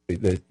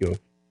that your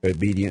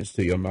obedience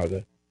to your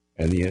mother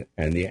and the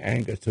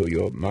anger to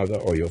your mother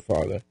or your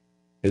father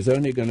is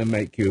only going to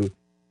make you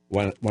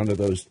one of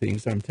those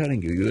things I'm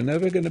telling you. You're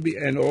never going to be,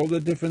 and all the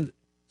different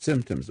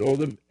symptoms, all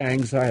the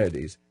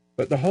anxieties.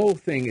 But the whole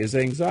thing is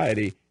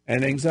anxiety,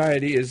 and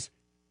anxiety is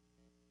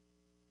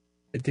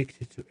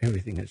addicted to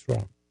everything that's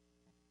wrong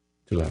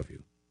to love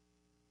you.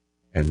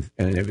 And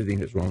everything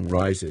that's wrong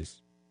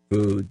rises.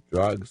 Food,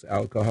 drugs,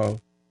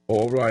 alcohol,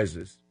 all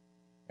rises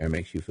and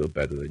makes you feel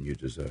better than you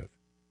deserve.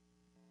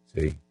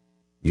 See?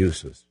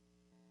 Useless.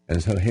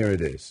 And so here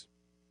it is.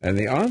 And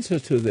the answer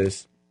to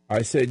this,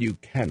 I said you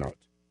cannot.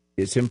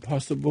 It's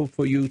impossible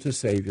for you to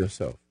save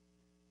yourself.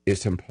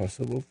 It's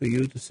impossible for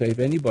you to save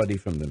anybody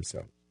from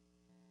themselves.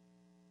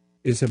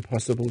 It's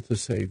impossible to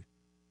save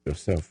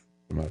yourself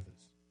from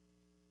others.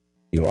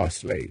 You are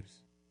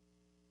slaves.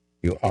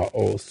 You are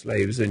all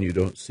slaves, and you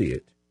don't see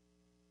it.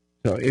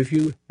 So if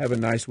you have a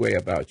nice way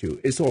about you,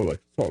 it's all a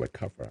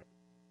cover-up.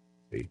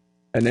 See?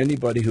 And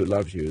anybody who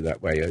loves you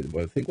that way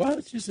will think, well,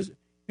 it's just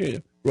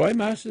Roy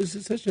Masters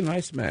is such a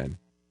nice man.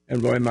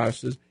 And Roy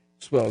Masters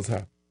swells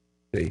up.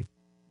 See?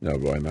 No,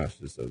 Roy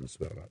Masters doesn't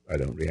swell up. I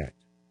don't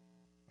react.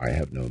 I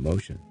have no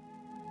emotion.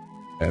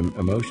 And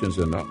emotions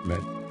are not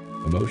meant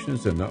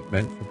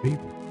for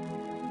people.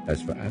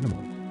 That's for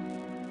animals.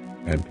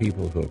 And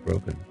people who are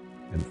broken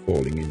and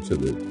falling into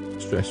the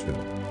stress field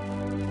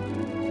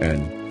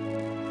and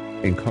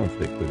in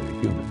conflict with a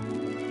human.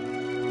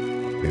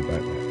 Be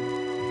right back.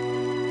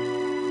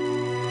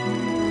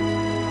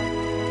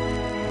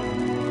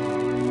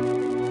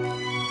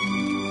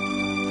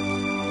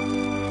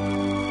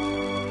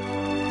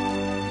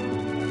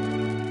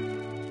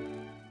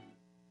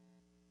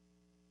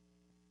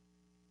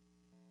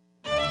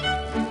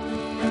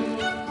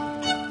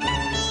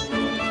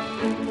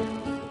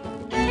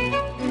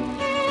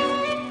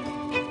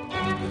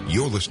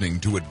 You're listening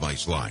to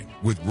Advice Line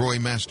with Roy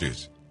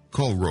Masters.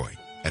 Call Roy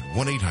at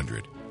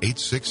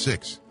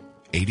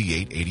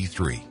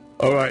 1-800-866-8883.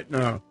 All right,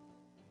 now,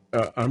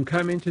 I'm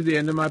coming to the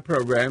end of my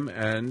program,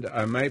 and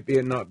I might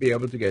not be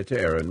able to get to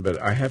Aaron, but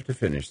I have to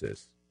finish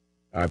this.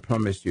 I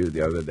promised you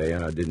the other day,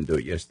 and I didn't do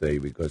it yesterday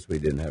because we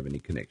didn't have any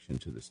connection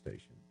to the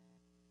station.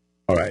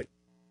 All right.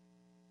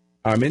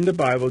 I'm in the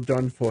Bible,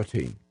 John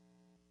 14.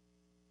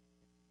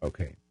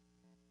 Okay.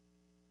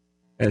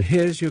 And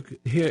here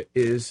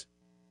is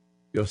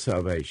your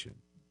salvation.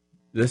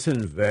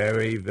 Listen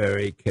very,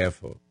 very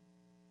careful.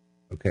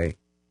 Okay?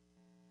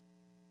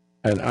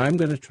 And I'm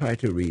going to try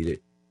to read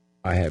it.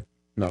 My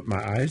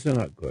eyes are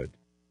not good,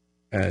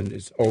 and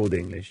it's old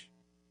English.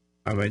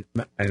 And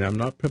I'm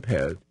not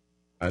prepared.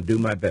 I'll do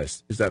my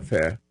best. Is that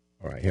fair?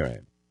 All right, here I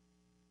am.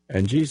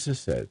 And Jesus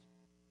said,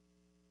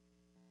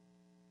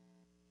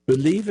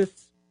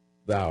 "Believest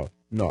thou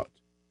not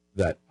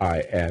that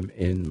I am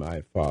in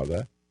my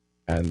Father,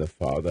 and the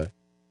Father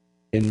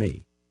in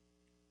me?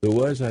 The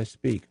words I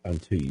speak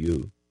unto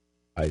you,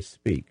 I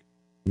speak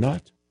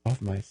not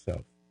of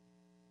myself,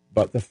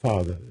 but the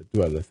Father that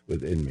dwelleth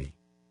within me.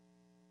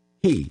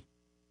 He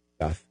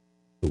doth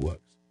the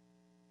works.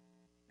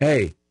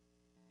 Hey,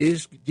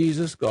 is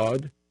Jesus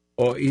God,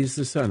 or is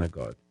the Son of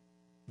God?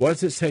 What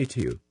does it say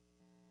to you?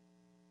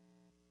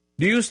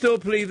 Do you still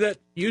believe that?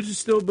 You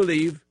still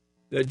believe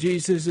that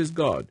Jesus is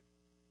God?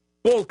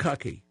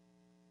 Bullcucky.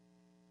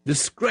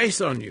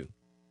 Disgrace on you.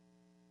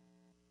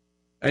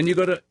 And you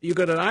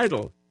got an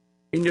idol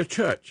in your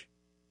church.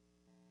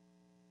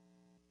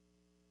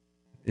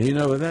 And you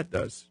know what that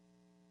does?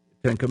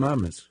 Ten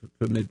Commandments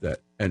permit that,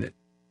 and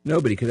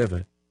nobody could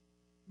ever.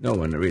 No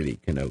one really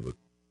can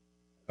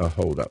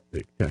hold up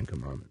the Ten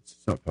Commandments.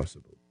 It's not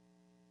possible.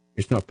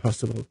 It's not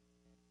possible.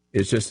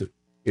 It's just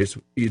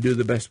you do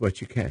the best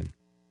what you can,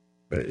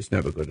 but it's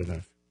never good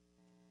enough.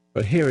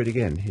 But hear it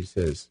again. He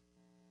says,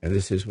 and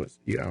this is what's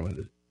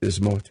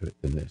there's more to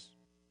it than this.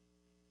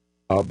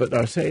 But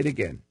I'll say it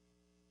again.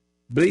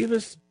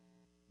 Believest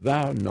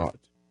thou not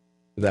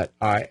that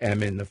I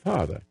am in the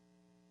Father,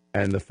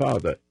 and the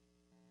Father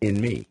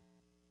in me?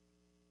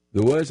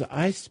 The words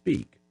I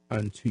speak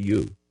unto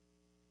you,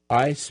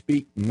 I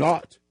speak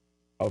not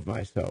of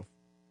myself,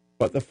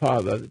 but the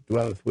Father that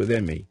dwelleth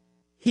within me,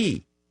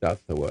 he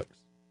doth the works.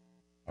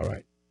 All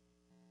right.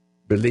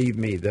 Believe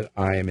me that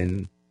I am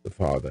in the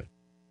Father,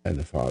 and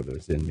the Father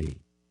is in me.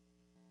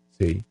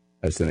 See,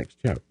 that's the next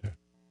chapter.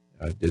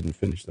 I didn't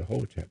finish the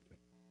whole chapter.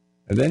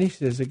 And then he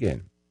says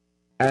again,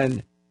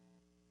 and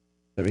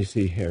let me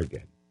see here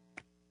again.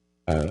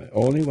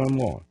 Only one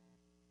more.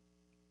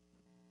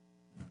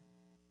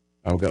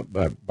 I'll get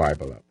my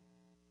Bible up.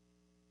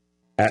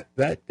 At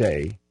that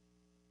day,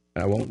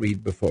 I won't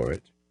read before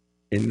it,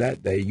 in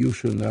that day you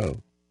shall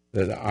know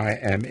that I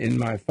am in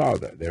my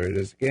Father. There it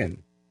is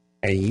again.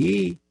 And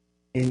ye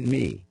in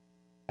me,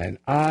 and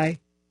I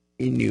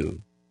in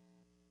you.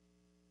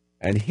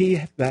 And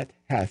he that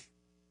hath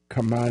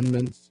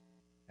commandments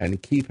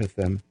and keepeth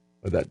them,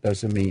 well, that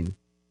doesn't mean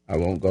I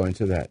won't go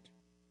into that.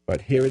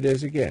 But here it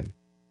is again.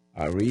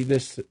 I'll read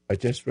this. I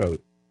just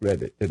read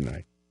it, didn't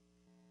I?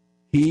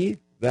 He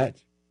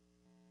that,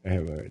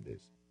 where it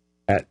is,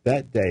 at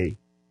that day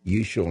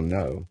you shall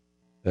know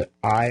that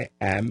I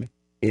am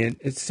in,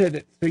 it said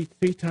it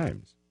three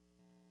times,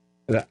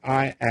 that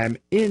I am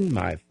in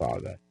my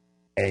Father,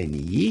 and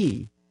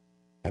ye,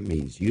 that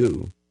means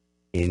you,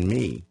 in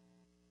me,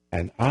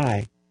 and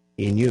I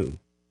in you.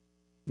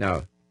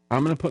 Now,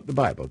 I'm going to put the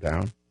Bible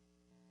down.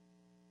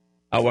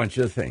 I want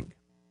you to think.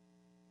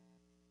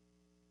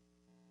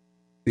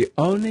 The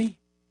only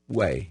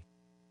way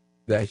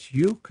that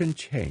you can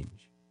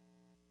change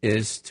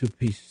is to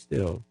be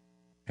still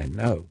and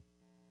know.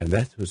 And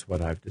that was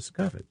what I've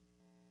discovered.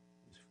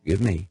 Forgive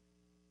me.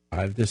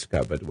 I've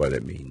discovered what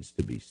it means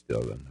to be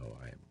still and know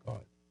I am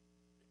God.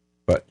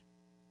 But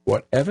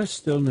whatever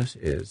stillness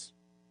is,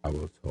 I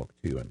will talk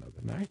to you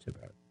another night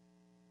about it.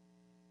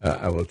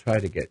 I will try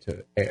to get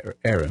to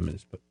Aram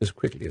as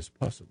quickly as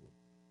possible.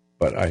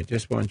 But I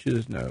just want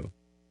you to know,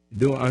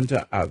 do unto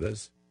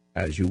others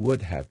as you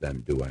would have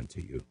them do unto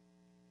you.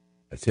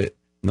 That's it.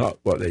 Not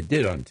what they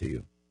did unto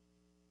you.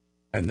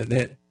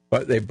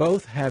 But they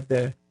both have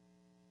their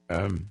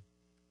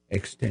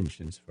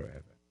extensions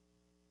forever.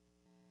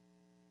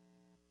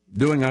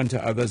 Doing unto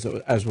others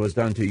as was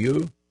done to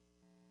you,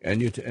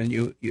 and you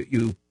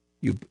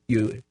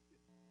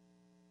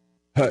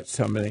hurt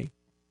somebody,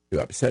 you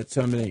upset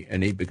somebody,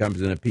 and he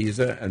becomes an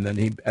appeaser, and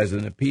then as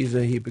an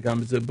appeaser, he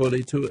becomes a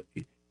bully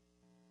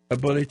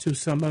to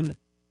someone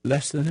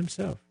less than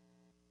himself.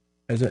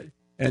 And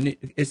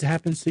it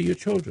happens to your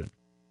children.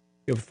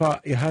 Your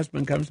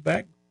husband comes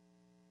back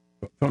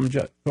from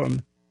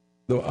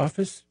the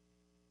office,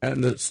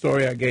 and the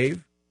story I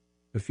gave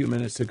a few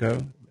minutes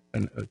ago,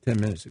 10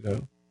 minutes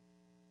ago,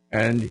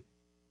 and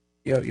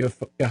your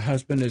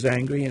husband is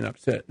angry and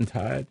upset and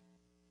tired.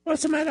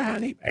 What's the matter,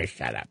 honey? Hey,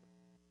 shut up.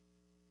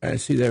 And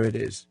see, there it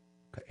is.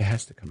 It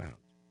has to come out.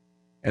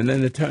 And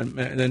then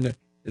the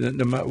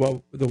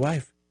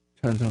wife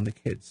turns on the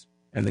kids,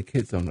 and the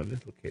kids on the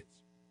little kids.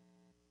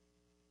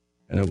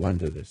 And no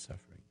wonder they're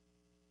suffering.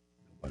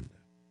 No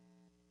wonder.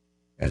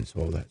 And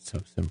so that's so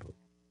simple.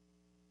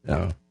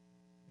 Now,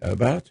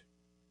 about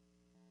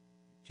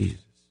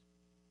Jesus.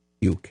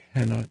 You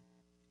cannot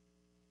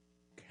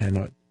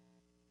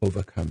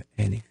overcome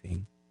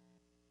anything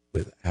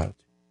without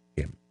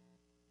him,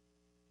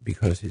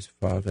 because his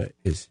Father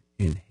is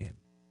in him,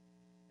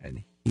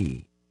 and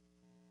he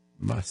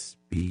must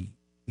be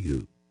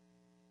you.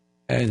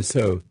 And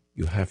so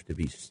you have to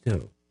be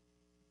still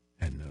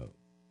and know,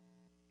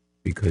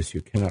 because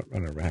you cannot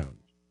run around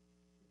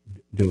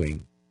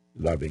doing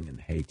loving and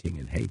hating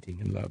and hating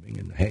and loving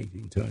and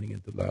hating, turning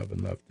into love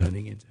and love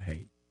turning into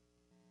hate.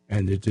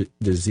 And the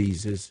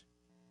diseases,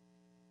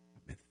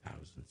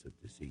 thousands of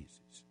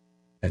diseases,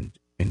 and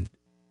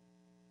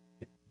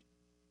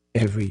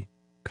every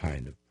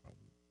kind of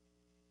problem.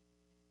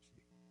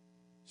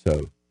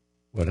 So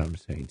what I'm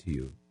saying to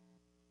you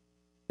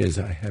is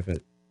I have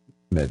a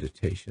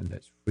meditation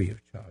that's free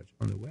of charge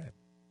on the web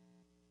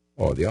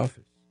or the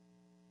office.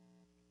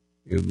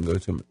 You can go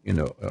to,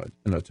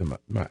 not to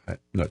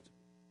not,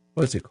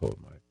 what's it called?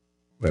 My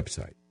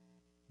website,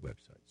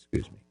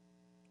 excuse me.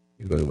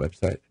 You go to the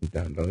website and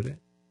download it,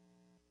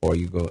 or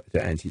you go to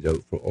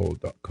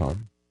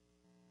antidoteforall.com,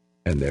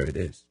 and there it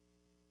is,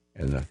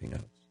 and nothing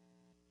else.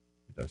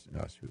 It doesn't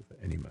ask you for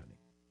any money.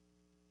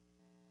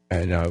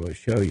 And I will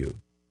show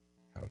you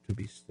how to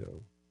be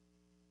still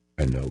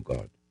and know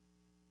God.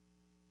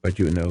 But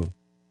it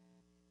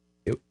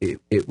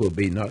will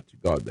be not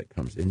God that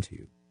comes into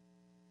you.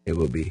 It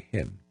will be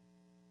Him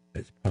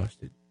that's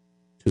passed it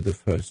to the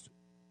first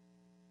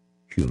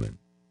human,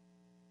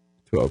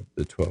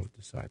 the 12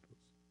 disciples.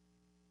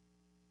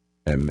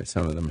 And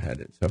some of them had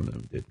it, some of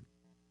them didn't.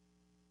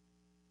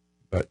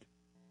 But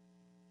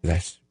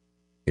that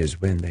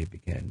is when they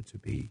began to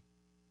be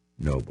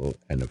noble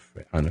and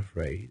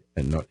unafraid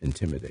and not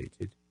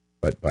intimidated,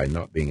 but by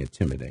not being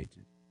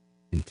intimidating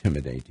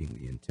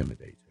the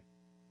intimidator.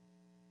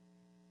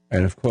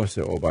 And of course,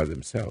 they're all by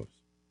themselves.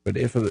 But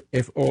if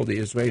all the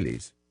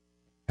Israelis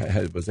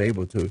was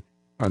able to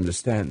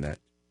understand that,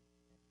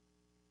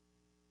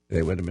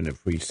 they would have been a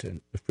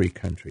free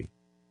country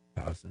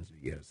thousands of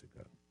years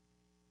ago.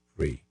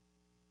 Free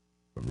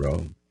from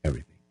Rome,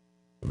 everything,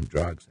 from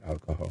drugs,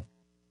 alcohol,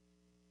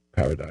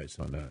 paradise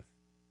on earth.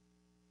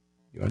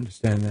 You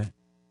understand that?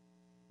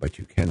 But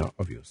you cannot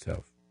of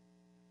yourself.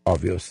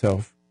 Of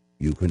yourself,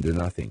 you can do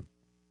nothing.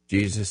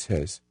 Jesus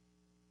says,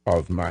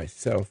 of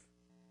myself,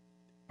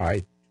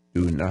 I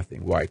do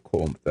nothing. Why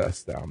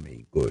callest thou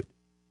me good?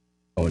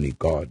 Only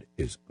God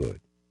is good.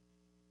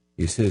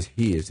 He says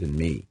he is in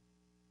me,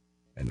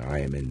 and I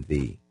am in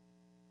thee.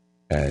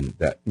 And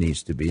that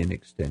needs to be an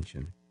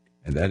extension.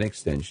 And that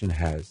extension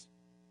has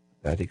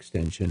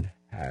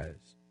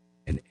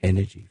an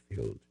energy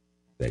field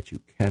that you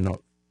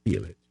cannot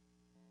feel it.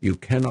 You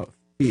cannot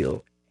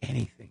feel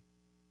anything.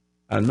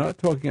 I'm not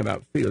talking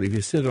about feel. If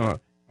you sit on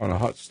a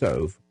hot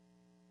stove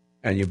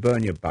and you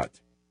burn your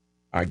butt,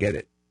 I get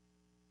it.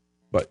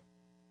 But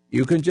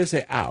you can just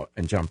say ow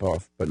and jump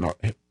off, but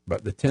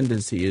the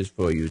tendency is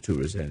for you to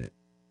resent it.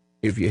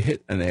 If you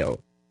hit a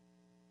nail,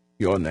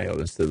 your nail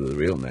instead of the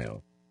real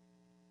nail,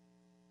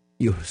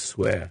 you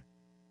swear,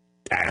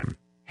 damn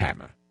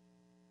hammer.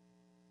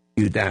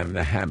 You damn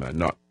the hammer,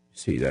 not,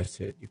 see, that's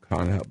it. You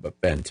can't help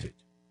but bend it.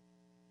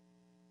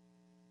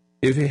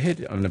 If you hit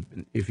it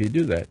if you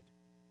do that,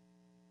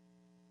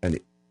 and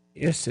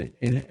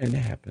it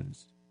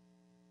happens,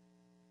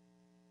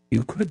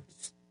 you could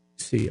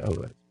see, oh,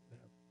 darn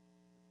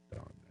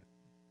that.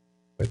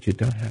 But you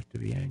don't have to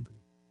be angry.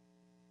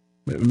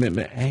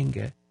 Remember,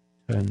 anger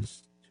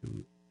turns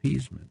to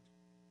appeasement.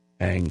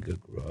 Anger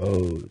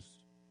grows.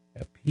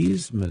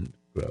 Appeasement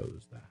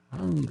grows. The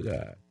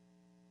hunger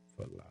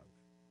for love.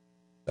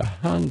 The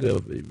hunger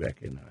we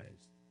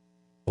recognize.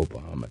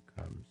 Obama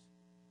comes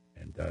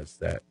and does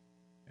that,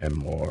 and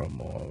more and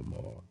more and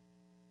more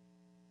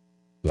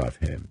love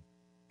him.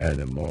 And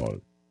the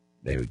more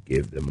they would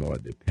give, the more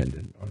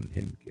dependent on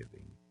him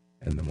giving.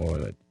 And the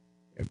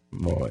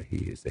more he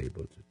is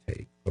able to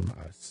take from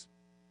us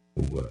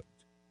who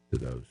worked to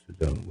those who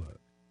don't work.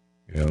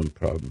 Your own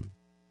problem.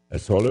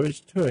 That's all there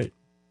is to it.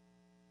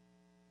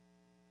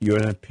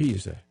 You're an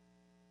appeaser.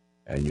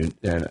 And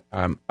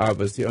I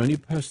was the only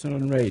person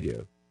on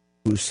radio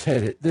who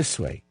said it this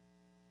way.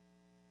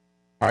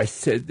 I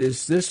said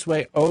this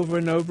way over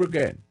and over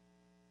again.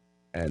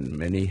 And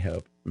many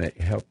help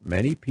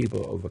many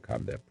people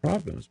overcome their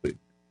problems, but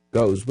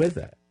goes with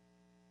that.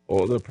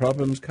 All the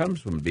problems comes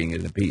from being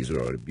an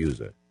appeaser or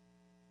abuser.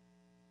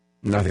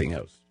 Nothing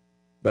else.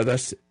 But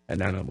that's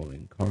an animal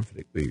in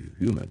conflict with you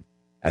human.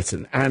 That's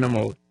an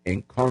animal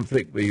in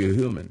conflict with you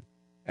human.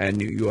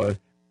 And you are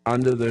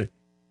under the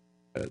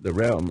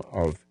realm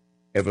of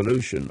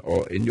evolution,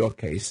 or in your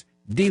case,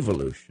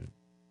 devolution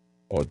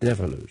or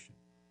devolution,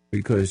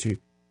 because you're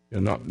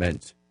not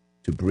meant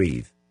to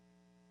breathe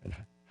and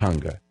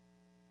hunger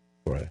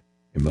for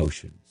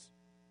emotions,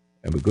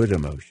 and with good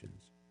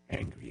emotions,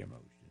 angry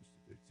emotions.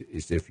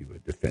 It's as if you were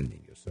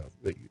defending yourself,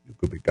 that you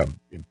could become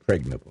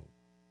impregnable.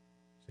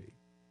 See?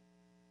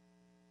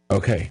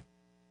 Okay,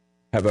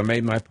 have I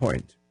made my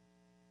point?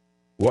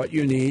 What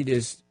you need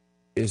is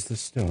the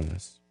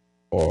stillness,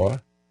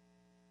 or,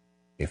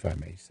 if I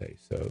may say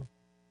so,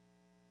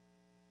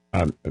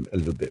 I'm a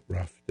little bit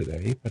rough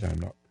today, but I'm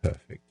not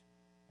perfect.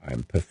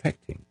 I'm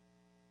perfecting.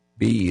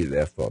 Be ye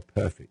therefore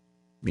perfect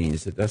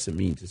means, it doesn't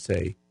mean to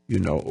say you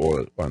know all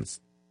at once,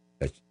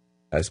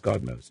 as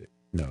God knows it.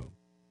 No.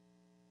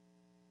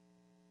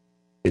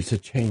 It's a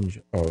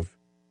change of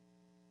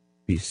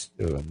be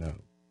still and know.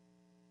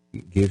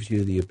 It gives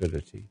you the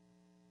ability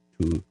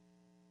to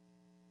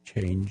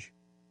change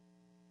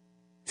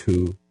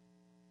to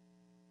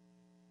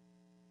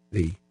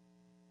the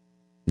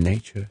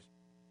nature,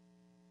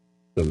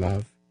 the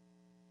love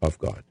of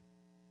God.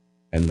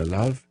 And the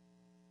love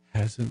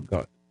hasn't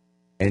got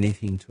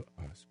anything to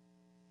ask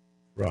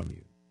from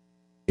you.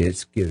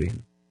 It's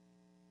giving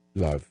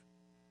love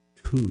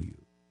to you.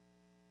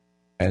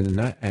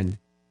 And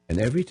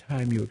every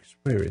time you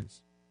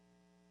experience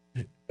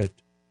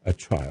a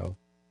trial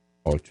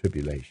or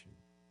tribulation,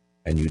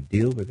 and you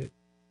deal with it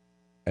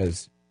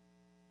as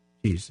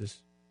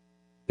Jesus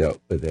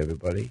dealt with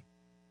everybody,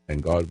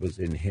 and God was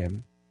in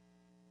him,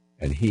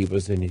 and he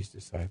was in his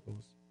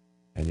disciples,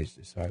 and his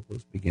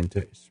disciples begin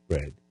to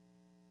spread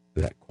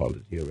that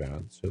quality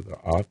around. So there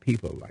are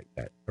people like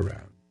that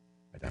around,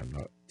 and I'm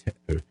not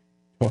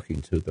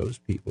talking to those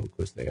people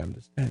because they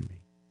understand me.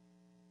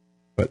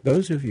 But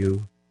those of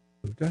you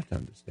who don't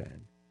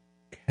understand,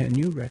 can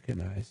you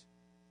recognize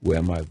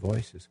where my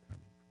voice is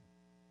coming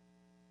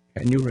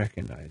from? Can you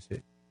recognize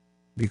it?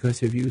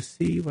 Because if you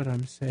see what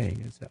I'm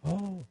saying and say,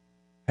 oh,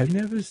 I've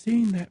never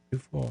seen that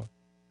before.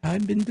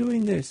 I've been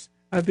doing this.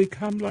 I've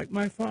become like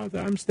my father.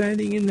 I'm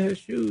standing in their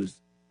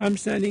shoes. I'm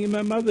standing in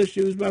my mother's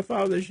shoes, my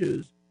father's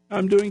shoes.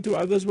 I'm doing to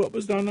others what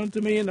was done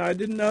unto me, and I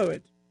didn't know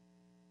it.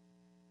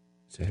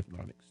 It's a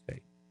hypnotic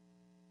state.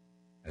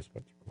 That's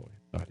what you call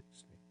hypnotic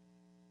state.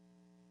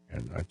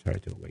 And I try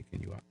to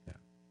awaken you up now.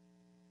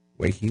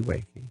 Wakey,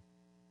 wakey,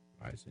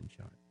 rise and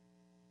shine.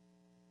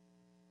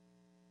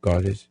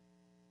 God is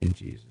in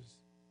Jesus,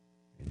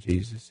 and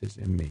Jesus is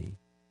in me,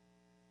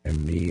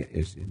 and me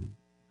is in,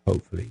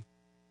 hopefully,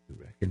 you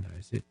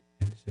recognize it,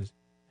 and it says,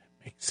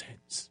 that makes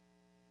sense.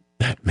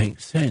 That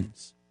makes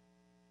sense.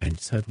 And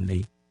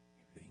suddenly,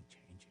 everything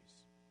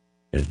changes.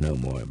 There's no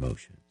more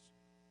emotions.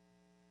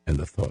 And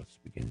the thoughts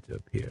begin to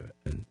appear,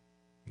 and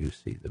you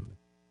see them.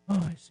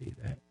 Oh, I see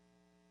that.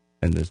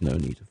 And there's no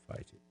need to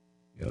fight it.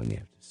 You only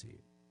have to see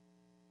it.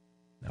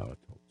 Now I'll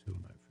talk to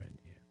my friend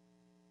here.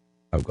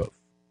 I've got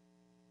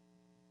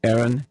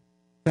Aaron,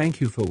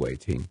 thank you for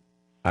waiting.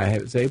 I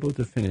was able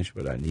to finish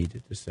what I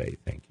needed to say.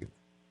 Thank you.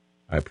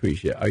 I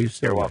appreciate it. Are you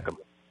still You're there? welcome.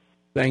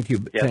 Thank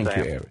you. Yes, Thank I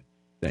you, am. Aaron.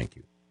 Thank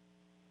you.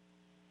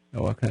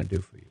 Now, what can I do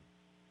for you?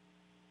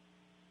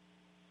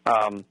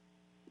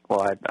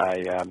 Well,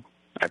 I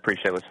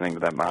appreciate listening to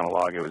that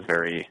monologue. It was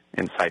very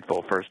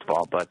insightful, first of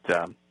all. But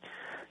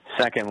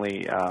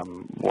secondly,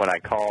 what I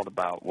called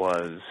about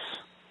was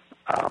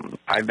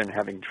I've been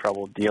having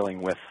trouble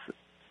dealing with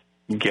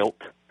guilt,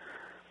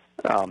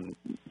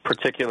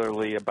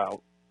 particularly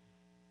about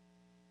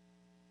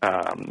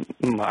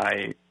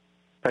my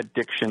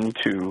addiction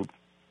to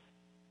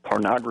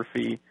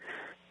pornography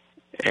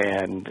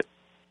and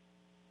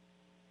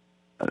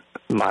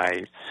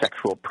my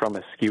sexual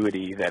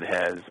promiscuity that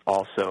has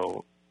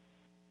also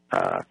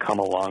come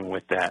along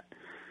with that.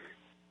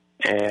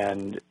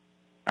 And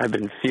I've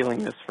been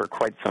feeling this for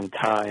quite some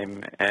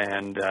time,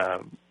 and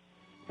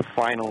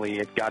finally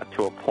it got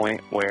to a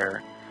point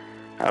where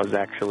I was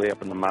actually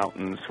up in the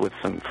mountains with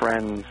some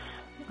friends.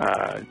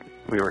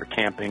 We were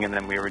camping, and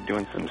then we were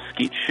doing some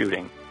skeet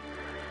shooting.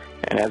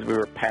 And as we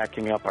were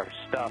packing up our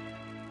stuff,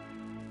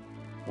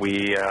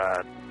 we,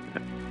 they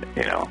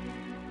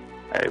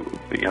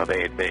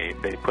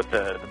put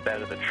the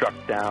bed of the truck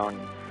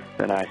down.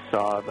 Then I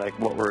saw like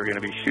what we were going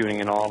to be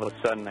shooting, and all of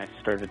a sudden I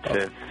started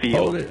to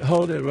feel.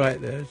 Hold it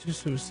right there,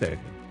 just for a second.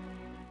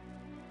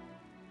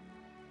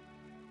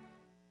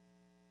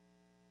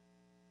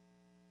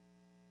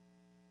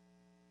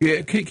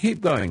 Yeah,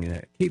 keep going in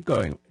it. Keep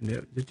going.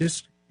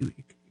 Just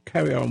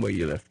carry on where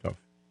you left off.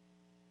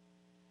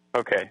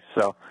 Okay,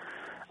 so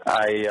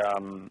I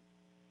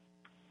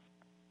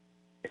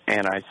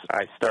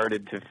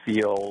started to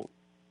feel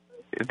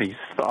these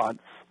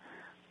thoughts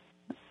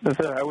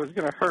that I was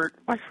going to hurt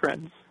my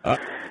friends. I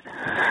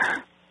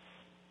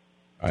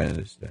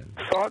understand.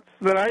 Thoughts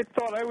that I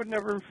thought I would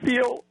never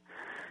feel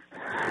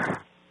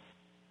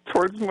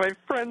towards my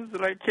friends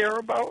that I care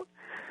about.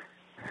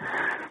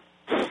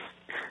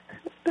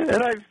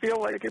 And I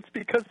feel like it's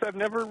because I've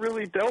never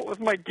really dealt with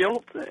my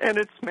guilt, and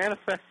it's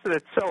manifested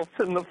itself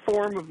in the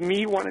form of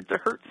me wanting to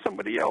hurt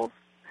somebody else.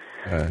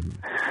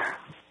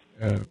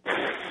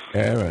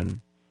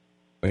 Aaron,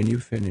 when you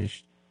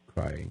finished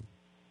crying,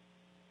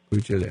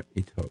 would you let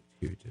me talk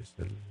to you just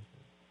a little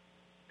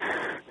bit?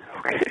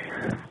 Okay.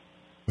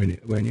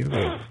 When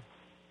you're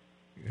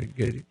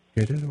ready,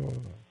 get it all off.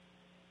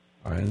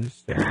 I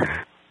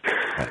understand.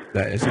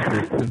 That is a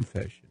good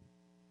confession.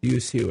 You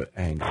see what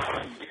anger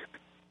does.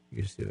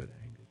 You see what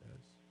anger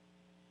does.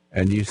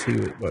 And you see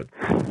what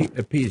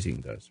appeasing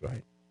does,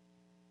 right?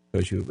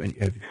 Because when you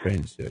have your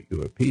friends,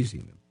 you're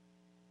appeasing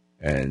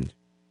them.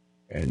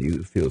 And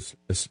you feel,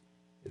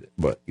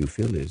 what you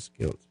feel is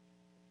guilt.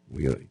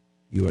 You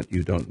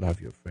don't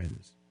love your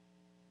friends.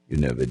 You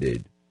never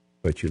did.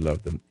 But you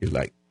love them. You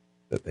like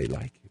that they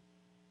like you.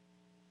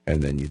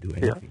 And then you do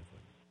anything for them.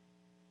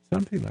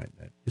 Something like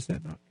that. Is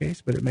that not the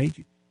case? But it made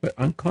you, but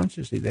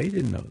unconsciously, they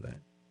didn't know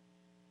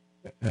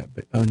that.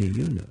 But only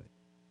you know it.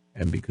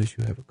 And because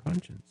you have a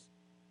conscience,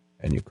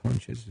 and your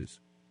conscience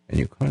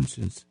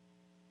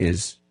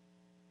is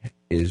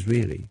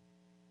really,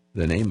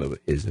 the name of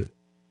it is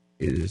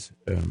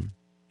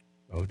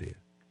oh dear,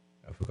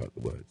 I forgot the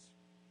words.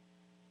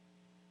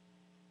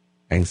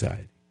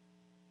 Anxiety.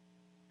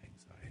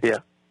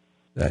 Yeah.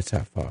 That's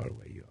how far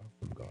away you are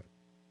from God.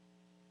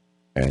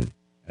 And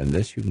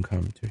unless you can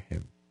come to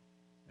Him,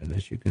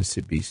 unless you can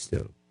be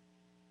still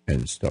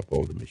and stop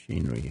all the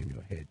machinery in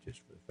your head just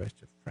for the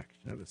first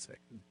fraction of a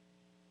second,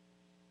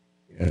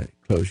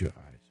 close your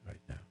eyes right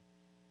now.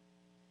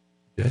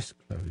 Just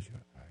close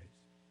your eyes,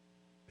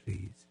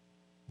 please.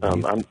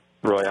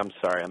 Roy, I'm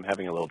sorry. I'm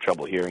having a little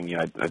trouble hearing you.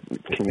 Do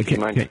you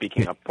mind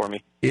speaking up for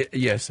me?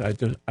 Yes, I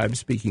do. I'm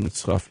speaking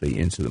softly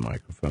into the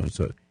microphone,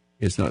 so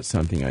it's not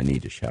something I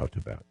need to shout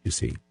about, you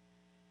see.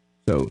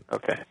 So,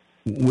 okay.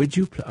 Would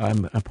you... I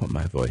put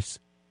my voice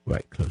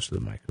right close to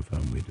the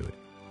microphone. We do it.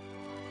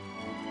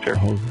 Sure.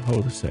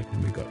 Hold a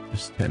second. We got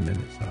just 10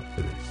 minutes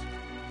after this.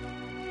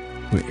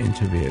 We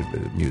interfered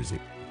with the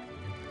music.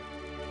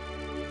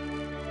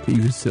 You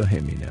can still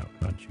hear me now,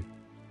 can't you?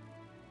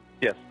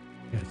 Yes.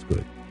 That's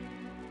good.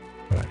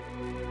 All right.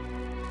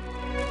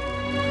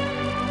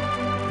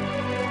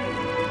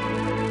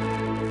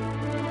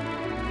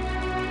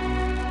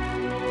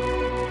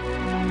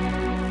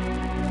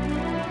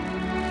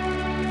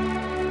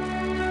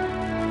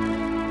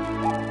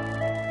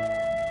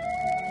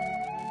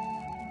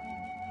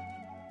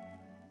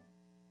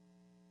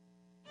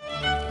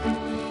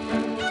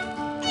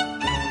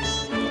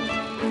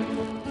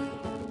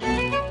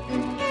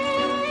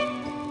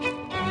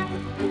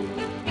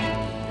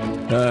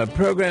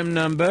 Program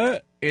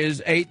number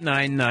is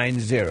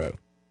 8990.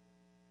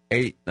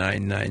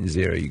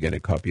 8990. You get a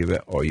copy of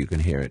it, or you can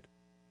hear it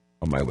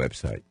on my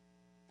website,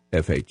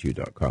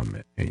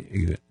 fhu.com,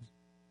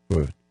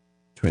 for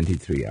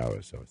 23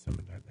 hours or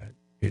something like that.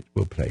 It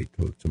will play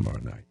till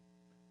tomorrow night.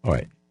 All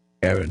right.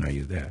 Aaron, are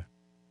you there?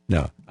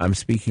 No, I'm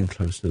speaking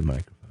close to the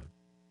microphone.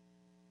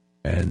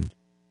 And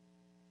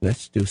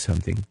let's do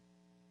something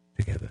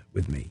together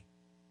with me.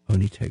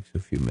 Only takes a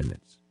few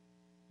minutes.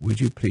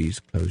 Would you please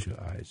close your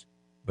eyes,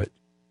 but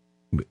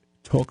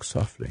talk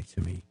softly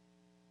to me?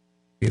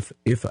 If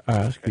I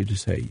ask you to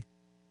say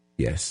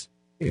yes,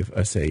 if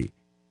I say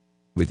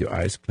with your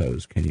eyes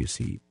closed, can you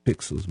see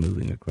pixels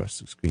moving across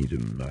the screen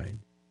in my mind?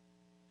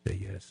 Say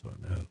yes or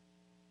no.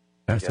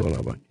 That's all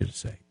I want you to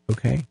say,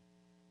 okay?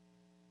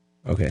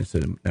 Okay, so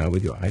now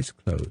with your eyes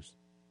closed,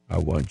 I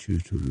want you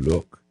to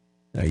look.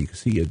 Now you can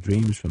see your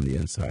dreams from the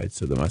inside,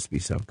 so there must be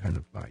some kind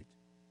of light.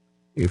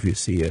 If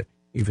you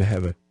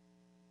have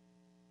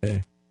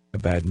a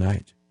bad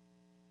night,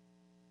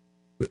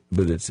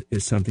 but it's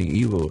something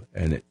evil,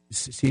 and it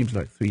seems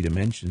like 3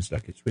 dimensions,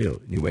 like it's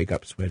real, and you wake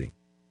up sweating.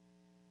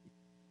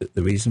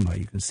 The reason why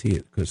you can see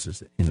it, because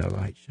there's an inner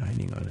light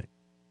shining on it.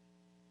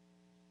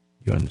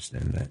 You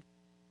understand that?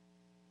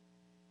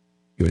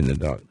 You're in the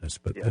darkness,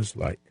 but there's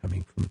light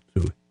coming from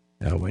through.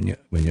 Now, when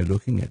you're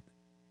looking at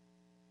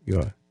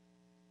your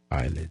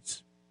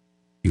eyelids,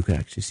 you can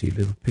actually see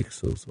little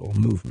pixels or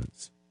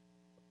movements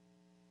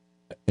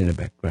in a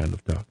background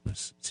of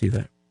darkness. See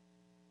that?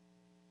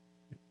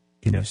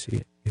 Can you see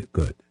it? Yeah,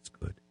 good. That's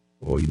good.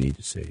 All you need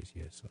to say is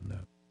yes or no.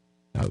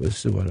 Now,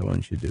 this is what I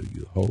want you to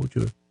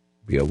do.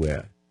 Be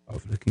aware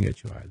of looking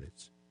at your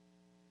eyelids.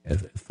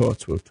 And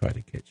thoughts will try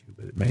to catch you,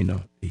 but it may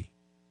not be.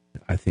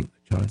 I think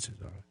the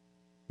chances are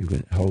you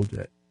can hold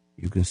that.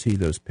 You can see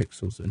those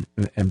pixels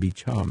and be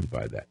charmed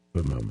by that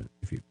for a moment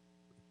if you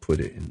put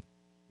it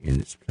in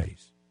its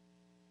place.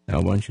 Now,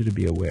 I want you to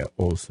be aware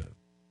also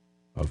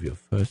of your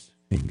first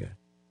finger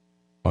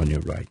on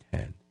your right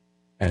hand.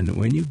 And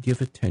when you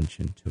give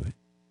attention to it,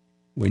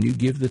 when you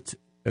give the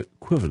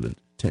equivalent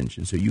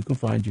attention, so you can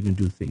find you can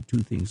do two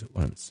things at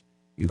once.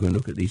 You can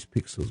look at these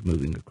pixels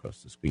moving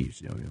across the screen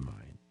in your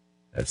mind.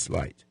 That's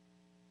light.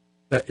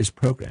 That is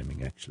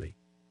programming, actually.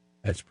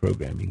 That's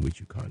programming which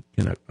you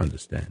cannot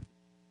understand.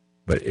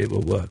 But it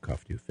will work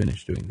after you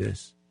finish doing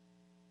this.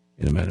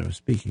 In a manner of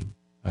speaking,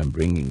 I'm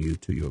bringing you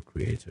to your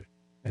Creator.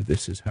 And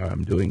this is how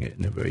I'm doing it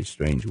in a very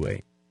strange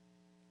way.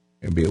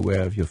 And be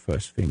aware of your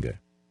first finger.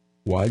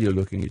 While you're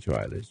looking at your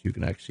eyelids, you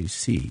can actually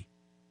see,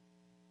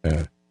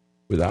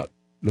 without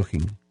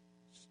looking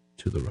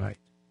to the right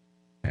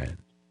hand,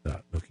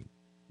 without looking,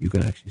 you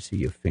can actually see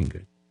your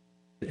finger,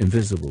 the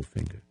invisible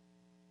finger.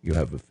 You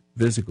have a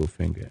physical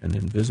finger and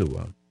an invisible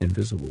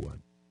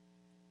one,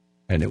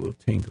 and it will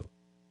tingle.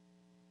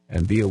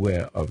 And be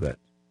aware of that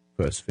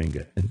first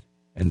finger,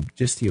 and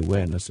just the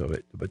awareness of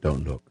it, but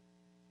don't look.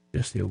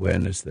 Just the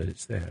awareness that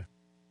it's there.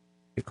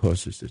 It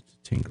causes it to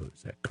tingle.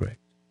 Is that correct?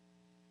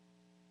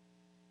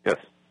 Yes.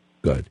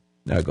 Good.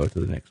 Now go to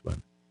the next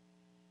one.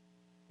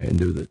 And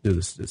do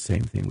the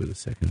same thing with the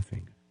second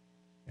finger.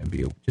 And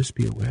just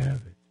be aware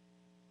of it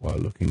while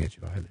looking at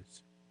your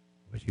eyelids.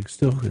 But you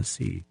still can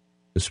see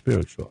the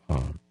spiritual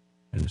arm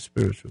and the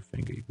spiritual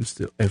finger. You can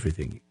still,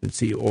 everything. You can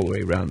see all the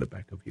way around the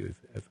back of you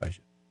if I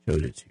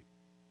showed it to you.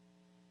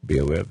 Be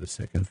aware of the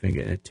second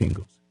finger, and it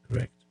tingles,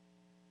 correct?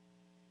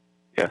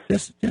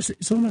 Yes. Just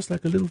it's almost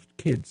like a little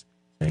kid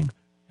saying,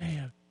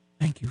 hey,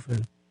 thank you for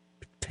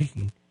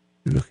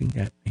looking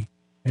at me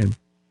and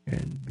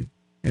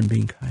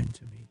being kind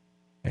to me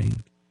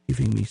and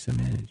giving me some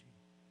energy.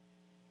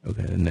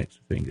 Okay, the next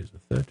finger is the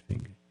third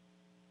finger.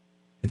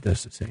 It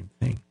does the same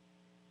thing.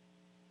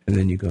 And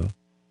then you go,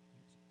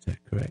 is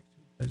that correct?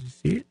 Does you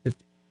see it? The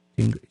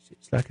tingle,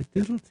 it's like a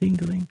little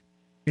tingling.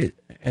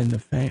 And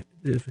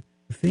the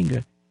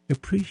finger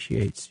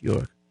appreciates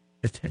your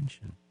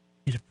attention.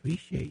 It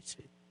appreciates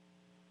it.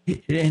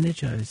 It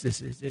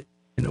energizes it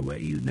in a way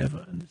you never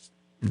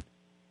understand.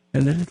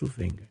 And the little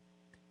finger.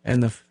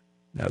 And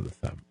now the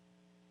thumb,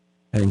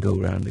 and go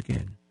round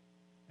again.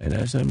 And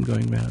as you're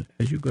going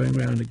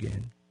round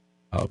again,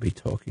 I'll be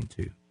talking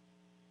to you.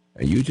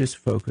 And you just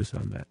focus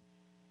on that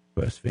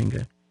first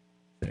finger,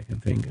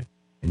 second finger,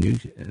 and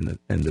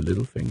the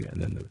little finger,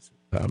 and then the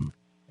thumb,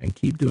 and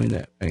keep doing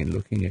that and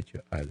looking at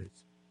your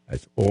eyelids.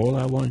 That's all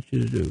I want you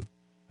to do.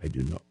 I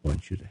do not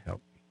want you to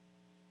help me.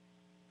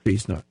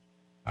 Please not.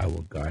 I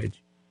will guide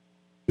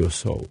your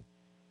soul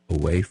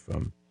away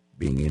from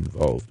being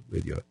involved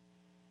with your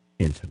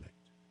intellect,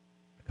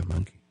 like a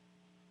monkey.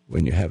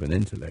 When you have an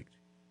intellect,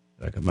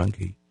 like a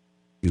monkey,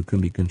 you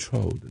can be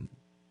controlled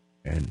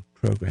and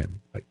programmed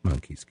like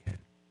monkeys can,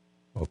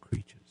 or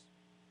creatures.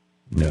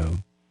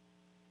 No,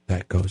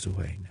 that goes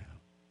away now.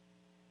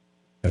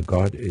 Now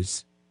God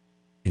is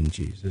in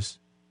Jesus,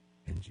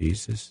 and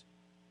Jesus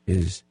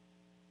is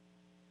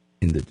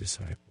in the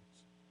disciples,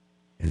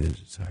 and the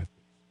disciples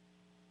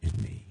in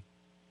me,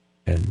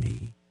 and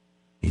me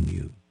in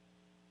you.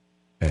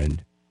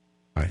 And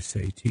I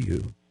say to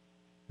you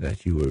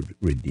that you were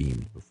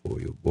redeemed before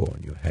you were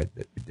born. You had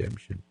that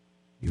redemption.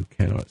 You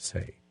cannot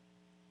say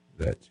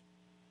that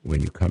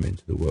when you come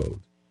into the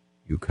world,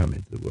 you come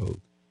into the world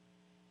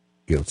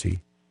guilty.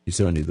 It's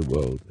only the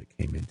world that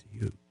came into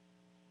you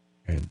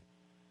and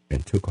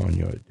took on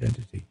your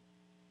identity,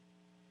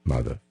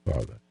 mother,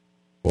 father,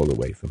 all the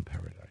way from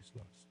paradise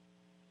lost.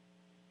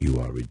 You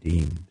are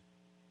redeemed.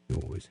 You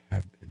always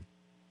have been.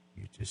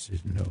 You just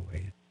there's no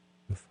way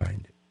to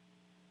find it.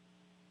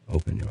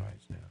 Open your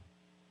eyes now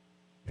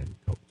and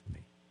talk to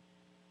me.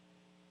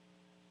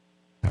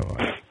 How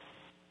are you?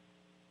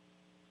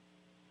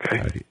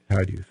 Okay.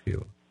 How do you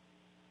feel?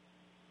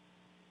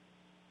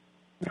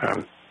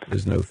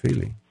 There's no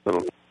feeling.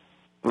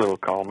 Little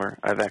calmer.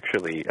 I've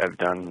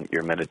done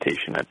your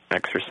meditation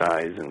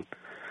exercise, and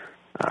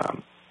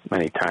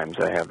many times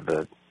I have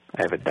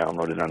it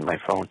downloaded on my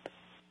phone.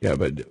 Yeah,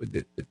 but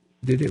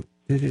did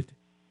it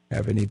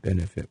have any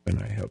benefit when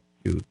I helped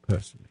you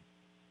personally?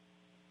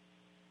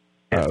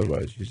 Yeah.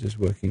 Otherwise, you're just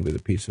working with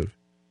a piece of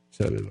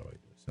celluloid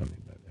or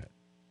something like that.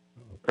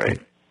 Right.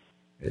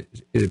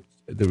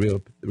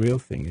 The real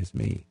thing is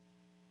me,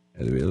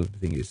 and the real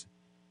thing is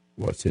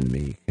what's in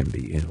me can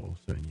be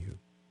also in you.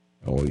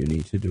 All you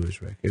need to do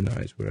is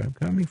recognize where I'm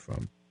coming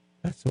from.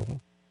 That's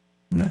all.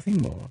 Nothing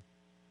more.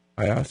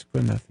 I ask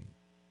for nothing.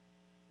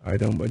 I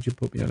don't want you to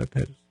put me on a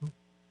pedestal.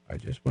 I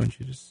just want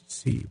you to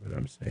see what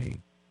I'm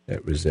saying.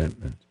 That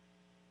resentment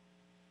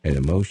and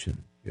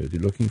emotion. You're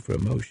looking for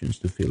emotions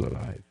to feel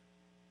alive.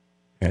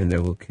 And they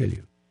will kill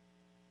you.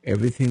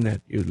 Everything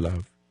that you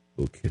love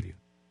will kill you.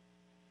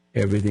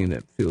 Everything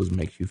that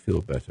makes you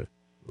feel better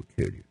will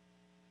kill you.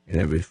 And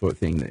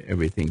everything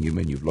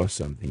when you've lost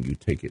something, you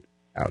take it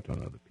out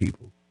on other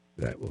people.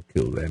 That will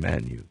kill them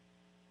and you.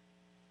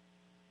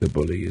 The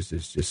bully is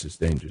just as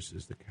dangerous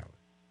as the coward.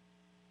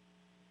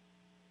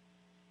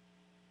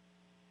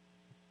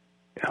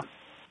 Yeah.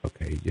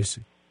 Okay, just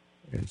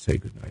say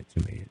goodnight to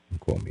me and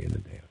call me in a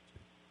day or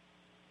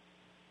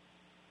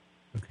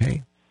two.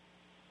 Okay?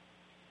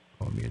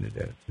 Call me in a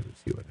day or two and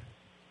see what happens.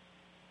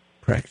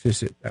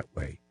 Practice it that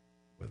way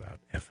without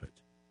effort.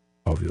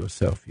 Of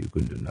yourself, you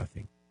can do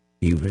nothing.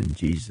 Even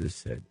Jesus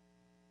said,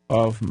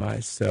 of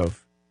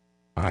myself,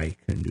 I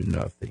can do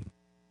nothing.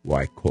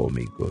 Why call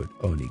me good?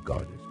 Only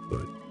God is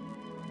good.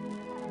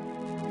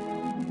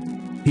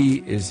 He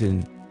is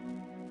in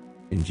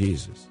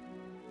Jesus.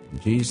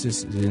 And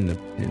Jesus is in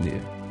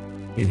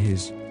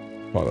his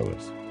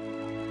followers.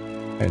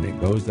 And it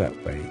goes that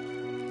way.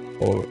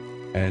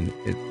 And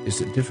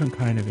it's a different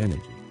kind of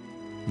energy.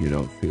 You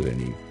don't feel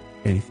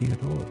anything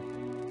at all.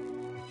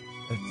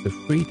 That's the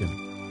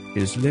freedom.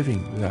 Is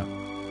living without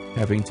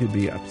having to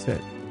be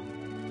upset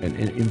and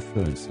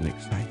influenced and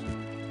excited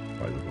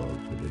by the world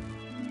we live in.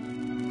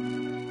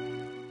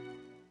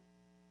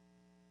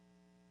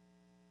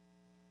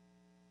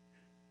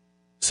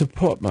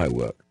 Support my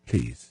work,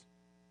 please.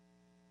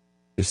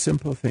 The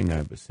simple thing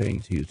I was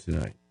saying to you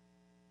tonight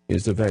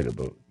is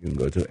available. You can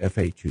go to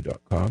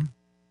FHU.com,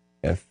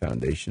 F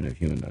Foundation of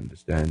Human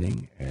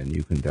Understanding, and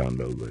you can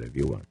download whatever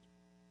you want.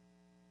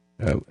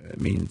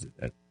 It means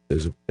that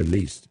there's at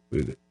least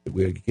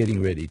we're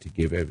getting ready to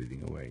give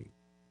everything away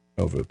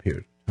over a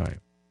period of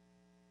time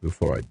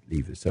before I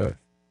leave this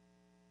earth.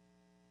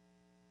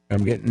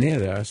 I'm getting near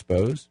there, I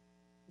suppose,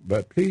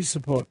 but please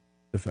support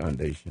the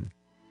foundation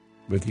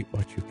with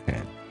what you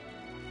can.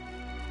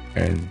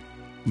 And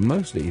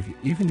mostly,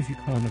 even if you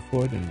can't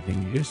afford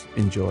anything, you just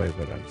enjoy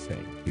what I'm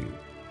saying to you.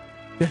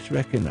 Just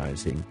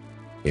recognizing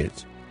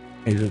it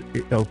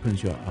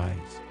opens your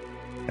eyes,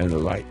 and the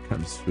light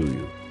comes through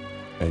you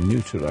and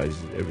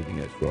neutralizes everything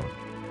that's wrong.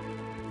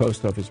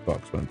 Post Office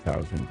Box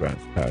 1000,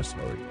 Grants Pass,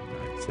 Oregon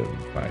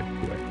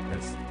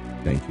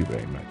 97528. Thank you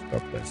very much.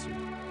 God bless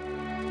you.